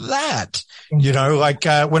simple as that? Mm-hmm. You know, like,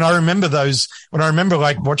 when I remember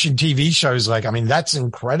like watching TV shows, like, I mean, That's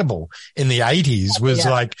Incredible in the 80s was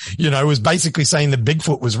like, you know, was basically saying that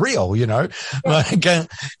Bigfoot was real, you know, like,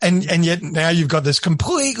 and yet now you've got this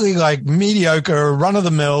completely like mediocre run of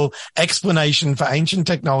the mill explanation for ancient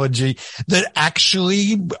technology that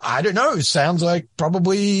actually, I don't know, sounds like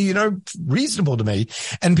probably, you know, reasonable to me.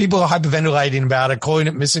 And people are hyperventilating about it, calling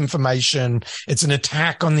it misinformation. It's an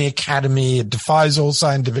attack on the academy. It defies all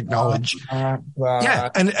scientific knowledge. Yeah.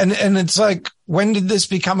 And it's like, when did this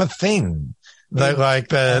become a thing?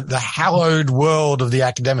 The hallowed world of the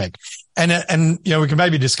academic. And, you know, we can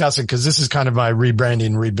maybe discuss it because this is kind of my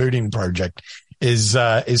rebranding, rebooting project is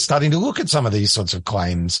starting to look at some of these sorts of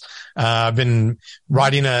claims. I've been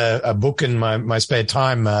writing a book in my spare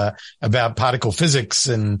time, about particle physics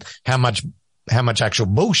and how much actual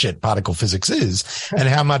bullshit particle physics is and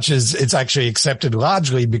how much it's actually accepted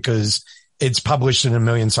largely because it's published in 1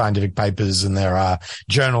 million scientific papers and there are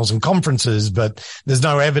journals and conferences, but there's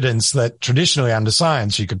no evidence that traditionally under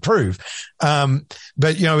science you could prove.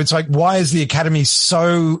 But you know, it's like, why is the academy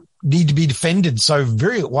so need to be defended so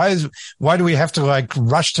why do we have to like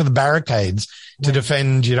rush to the barricades to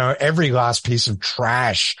defend, you know, every last piece of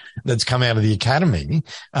trash that's come out of the academy,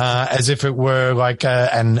 as if it were like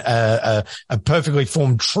a perfectly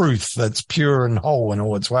formed truth that's pure and whole in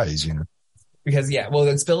all its ways, you know? Because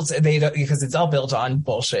because it's all built on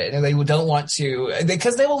bullshit and they don't want to,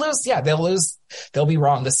 because they will lose. Yeah, they'll lose. They'll be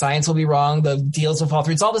wrong. The science will be wrong. The deals will fall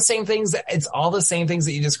through. It's all the same things. It's all the same things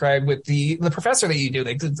that you described with the professor that you do.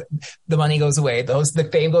 Like, the money goes away. The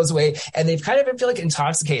fame goes away. And they've kind of been, feel like,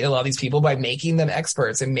 intoxicated a lot of these people by making them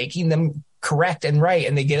experts and making them correct and right.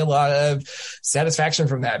 And they get a lot of satisfaction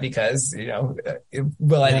from that because, you know,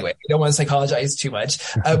 anyway, I don't want to psychologize too much.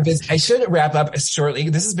 I should wrap up shortly.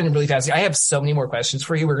 This has been really fascinating. I have so many more questions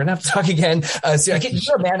for you. We're going to have to talk again soon.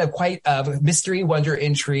 You're a man of quite mystery, wonder,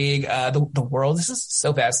 intrigue, the world. This is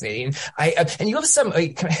so fascinating. And you have some,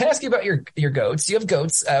 can I ask you about your goats? Do you have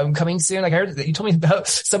goats coming soon? Like, I heard that you told me about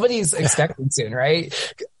somebody's expecting soon, right?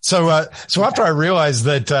 So after I realized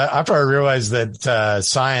that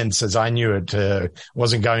science as I knew it,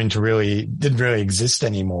 didn't really exist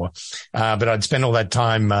anymore, but I'd spent all that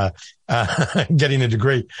time, getting a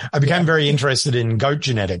degree, I became very interested in goat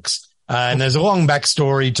genetics. And there's a long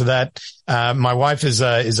backstory to that. My wife is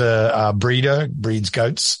a breeder, breeds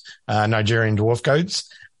goats, Nigerian dwarf goats.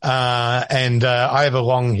 And I have a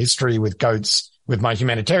long history with goats. With my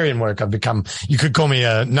humanitarian work, I've become, you could call me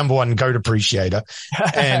a number one goat appreciator.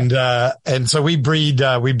 And so we breed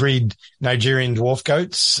Nigerian dwarf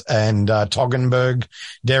goats and, Toggenburg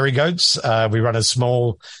dairy goats. We run a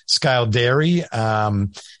small scale dairy.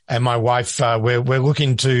 And my wife, we're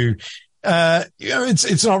looking to, you know,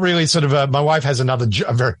 it's not really sort of my wife has another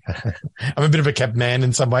job. I'm a bit of a kept man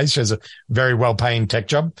in some ways. She has a very well paying tech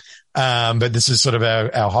job. But this is sort of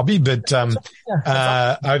our hobby. But,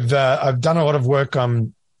 I've done a lot of work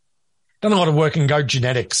in goat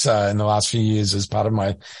genetics, in the last few years as part of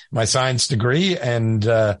my science degree. And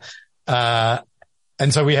so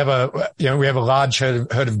we have a large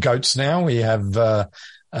herd of goats now. We have,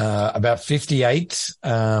 about 58,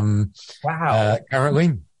 wow.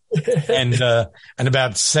 Currently. and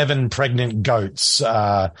about 7 pregnant goats,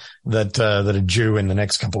 that are due in the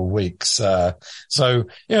next couple of weeks. So,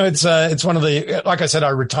 it's one of the, like I said, I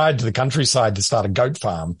retired to the countryside to start a goat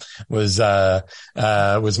farm was my,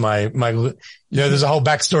 there's a whole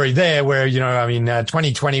backstory there where,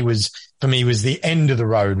 2020 for me was the end of the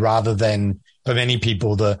road rather than, for many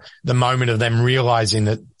people, the moment of them realizing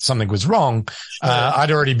that something was wrong.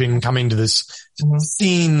 I'd already been coming to this,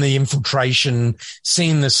 seeing the infiltration,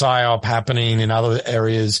 seeing the PSYOP happening in other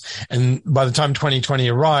areas. And by the time 2020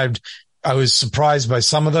 arrived, I was surprised by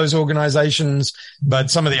some of those organizations,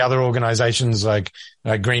 but some of the other organizations like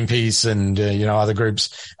Greenpeace and, other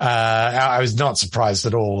groups, I was not surprised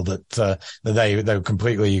at all that they were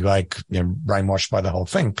completely brainwashed by the whole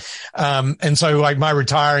thing. And so my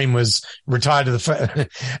retiring was retired to the,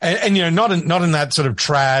 and not in that sort of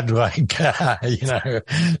trad,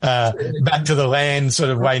 back to the land sort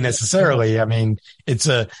of way necessarily. I mean,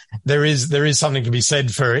 there is something to be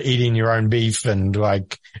said for eating your own beef and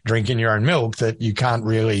drinking your own milk that you can't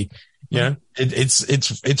really,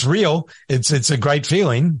 it's real. It's a great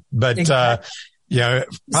feeling, but, part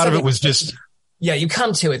of it was just. Yeah, you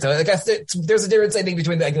come to it though. There's a difference, I think,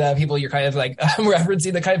 between the people you're kind of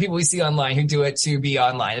referencing, the kind of people we see online who do it to be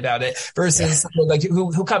online about it versus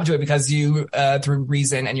who come to it because you, through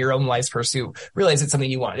reason and your own life's pursuit, realize it's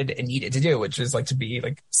something you wanted and needed to do, which is to be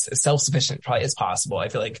self-sufficient probably as possible. I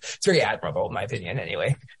feel like it's very admirable in my opinion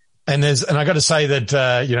anyway. And I got to say that,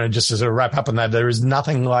 just as a wrap up on that, there is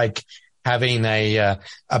nothing like having a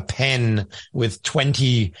pen with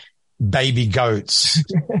 20 baby goats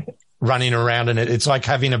running around in it. It's like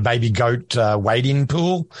having a baby goat wading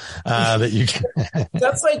pool that you can.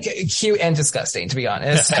 That's cute and disgusting, to be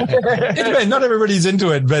honest. Not everybody's into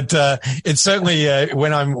it, but it's certainly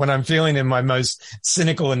when I'm feeling in my most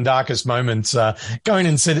cynical and darkest moments, going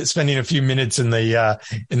and spending a few minutes in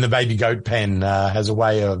the baby goat pen has a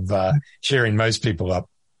way of cheering most people up.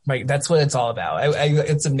 Right, that's what it's all about.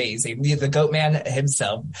 It's amazing. The goat man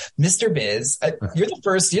himself, Mr. Biz. You're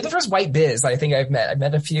the first white Biz I think I've met. I've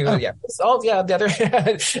met a few. Oh. Yeah. The other,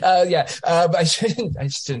 but I shouldn't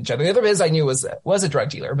judge. The other Biz I knew was a drug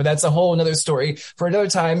dealer, but that's a whole another story for another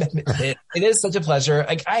time. It is such a pleasure.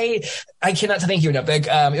 I cannot thank you enough.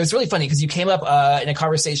 It was really funny because you came up, in a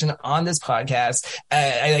conversation on this podcast.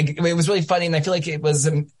 It was really funny and I feel like it was,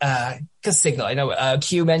 a signal. I know,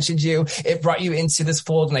 Q mentioned you. It brought you into this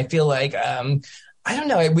fold. And I feel like, I don't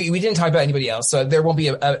know. We didn't talk about anybody else. So there won't be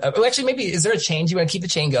actually, maybe, is there a chain? Do you want to keep the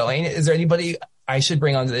chain going? Is there anybody I should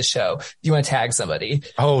bring onto this show? Do you want to tag somebody?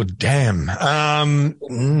 Oh, damn. You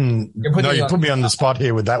put me on the spot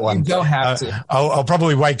here with that one. You don't have to. I'll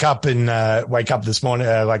probably wake up this morning,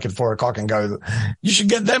 at 4:00 and go, you should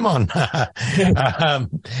get them on.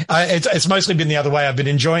 It's mostly been the other way. I've been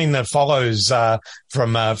enjoying the follows,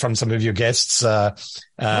 from some of your guests.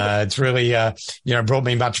 It's really, brought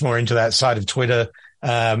me much more into that side of Twitter.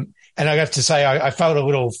 And I have to say, I felt a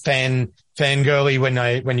little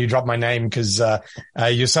fangirly when you dropped my name because,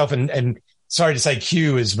 yourself and sorry to say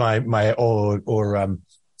Q is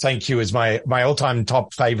saying Q is my all-time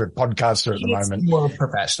top favorite podcaster at the moment. More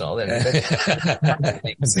professional than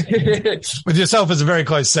with yourself as a very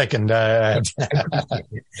close second. It's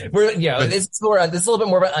this is a little bit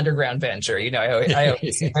more of an underground venture.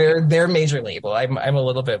 They're major label. I'm a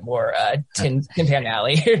little bit more Tin Pan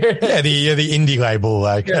Alley. the indie label.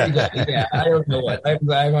 Yeah, I don't know what I'm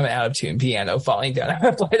on an out of tune piano falling down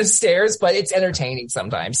a flight of stairs, but it's entertaining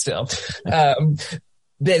sometimes still.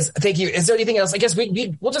 Biz, thank you. Is there anything else? I guess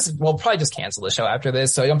we'll probably just cancel the show after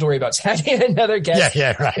this, so you don't have to worry about tagging another guest.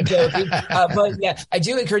 Yeah, right. But yeah, I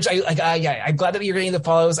do encourage. I'm glad that you're getting the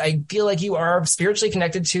follows. I feel like you are spiritually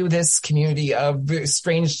connected to this community of this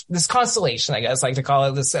constellation, I guess, like to call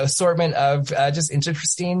it, this assortment of just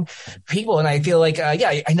interesting people. And I feel like,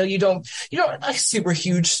 I know you don't a super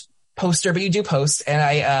huge poster, but you do post, and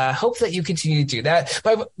I hope that you continue to do that.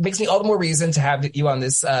 But it makes me all the more reason to have you on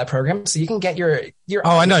this program, so you can get your.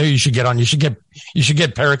 Oh, I know who you should get on. You should get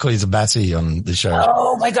Pericles Abassi on the show.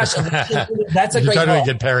 Oh my gosh, that's a great call.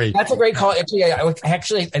 Get Perry. That's a great call.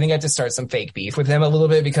 Actually, I think I have to start some fake beef with him a little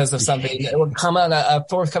bit because of something that will come on a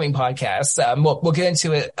forthcoming podcast. We'll get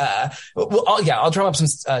into it. I'll drum up some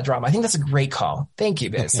drama. I think that's a great call. Thank you,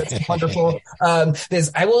 Biz. That's wonderful.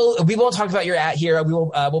 Biz, we won't talk about your @ here.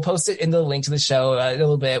 We'll post it in the link to the show in a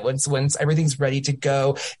little bit once everything's ready to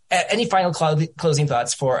go. Any final closing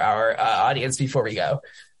thoughts for our audience before we go?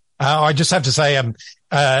 I just have to say,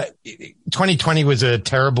 2020 was a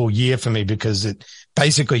terrible year for me because it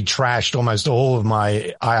basically trashed almost all of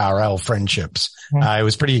my IRL friendships. It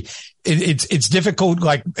was it's difficult.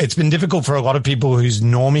 Like, it's been difficult for a lot of people whose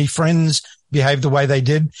normie friends behave the way they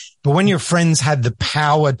did. But when your friends had the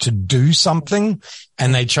power to do something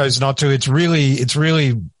and they chose not to, it's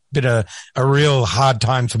really been a real hard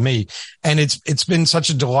time for me. And it's been such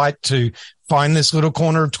a delight to find this little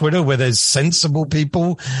corner of Twitter where there's sensible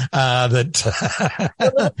people, that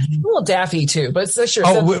a little daffy too, but sure.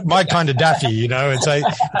 Oh, my kind of daffy, you know,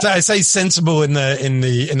 I say sensible in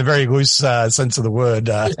the very loose, sense of the word.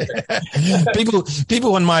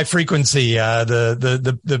 People on my frequency,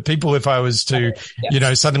 the people, if I was to, you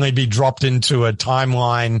know, suddenly be dropped into a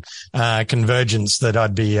timeline, convergence that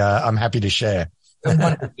I'm happy to share.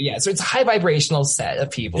 Yeah, so it's a high vibrational set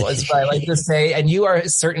of people, is what I like to say, and you are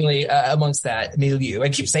certainly amongst that milieu. I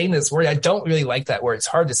keep saying this word. I don't really like that word. It's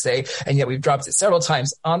hard to say, and yet we've dropped it several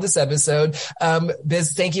times on this episode.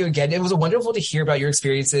 Biz, thank you again. It was wonderful to hear about your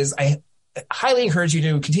experiences. I highly encourage you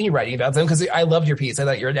to continue writing about them because I loved your piece. I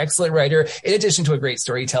thought you're an excellent writer in addition to a great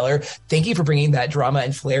storyteller. Thank you for bringing that drama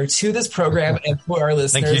and flair to this program and for our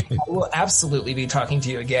listeners. I will absolutely be talking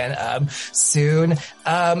to you again soon.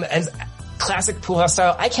 As classic Pool House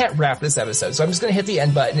style, I can't wrap this episode, so I'm just going to hit the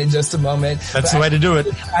end button in just a moment. That's the way to do it.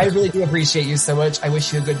 I really do appreciate you so much. I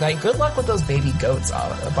wish you a good night. Good luck with those baby goats on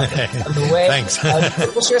the way. Thanks.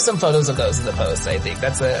 We'll share some photos of those in the post. I think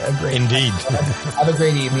that's a great. Indeed. Have a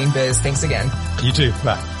great evening, Biz. Thanks again. You too.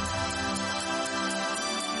 Bye.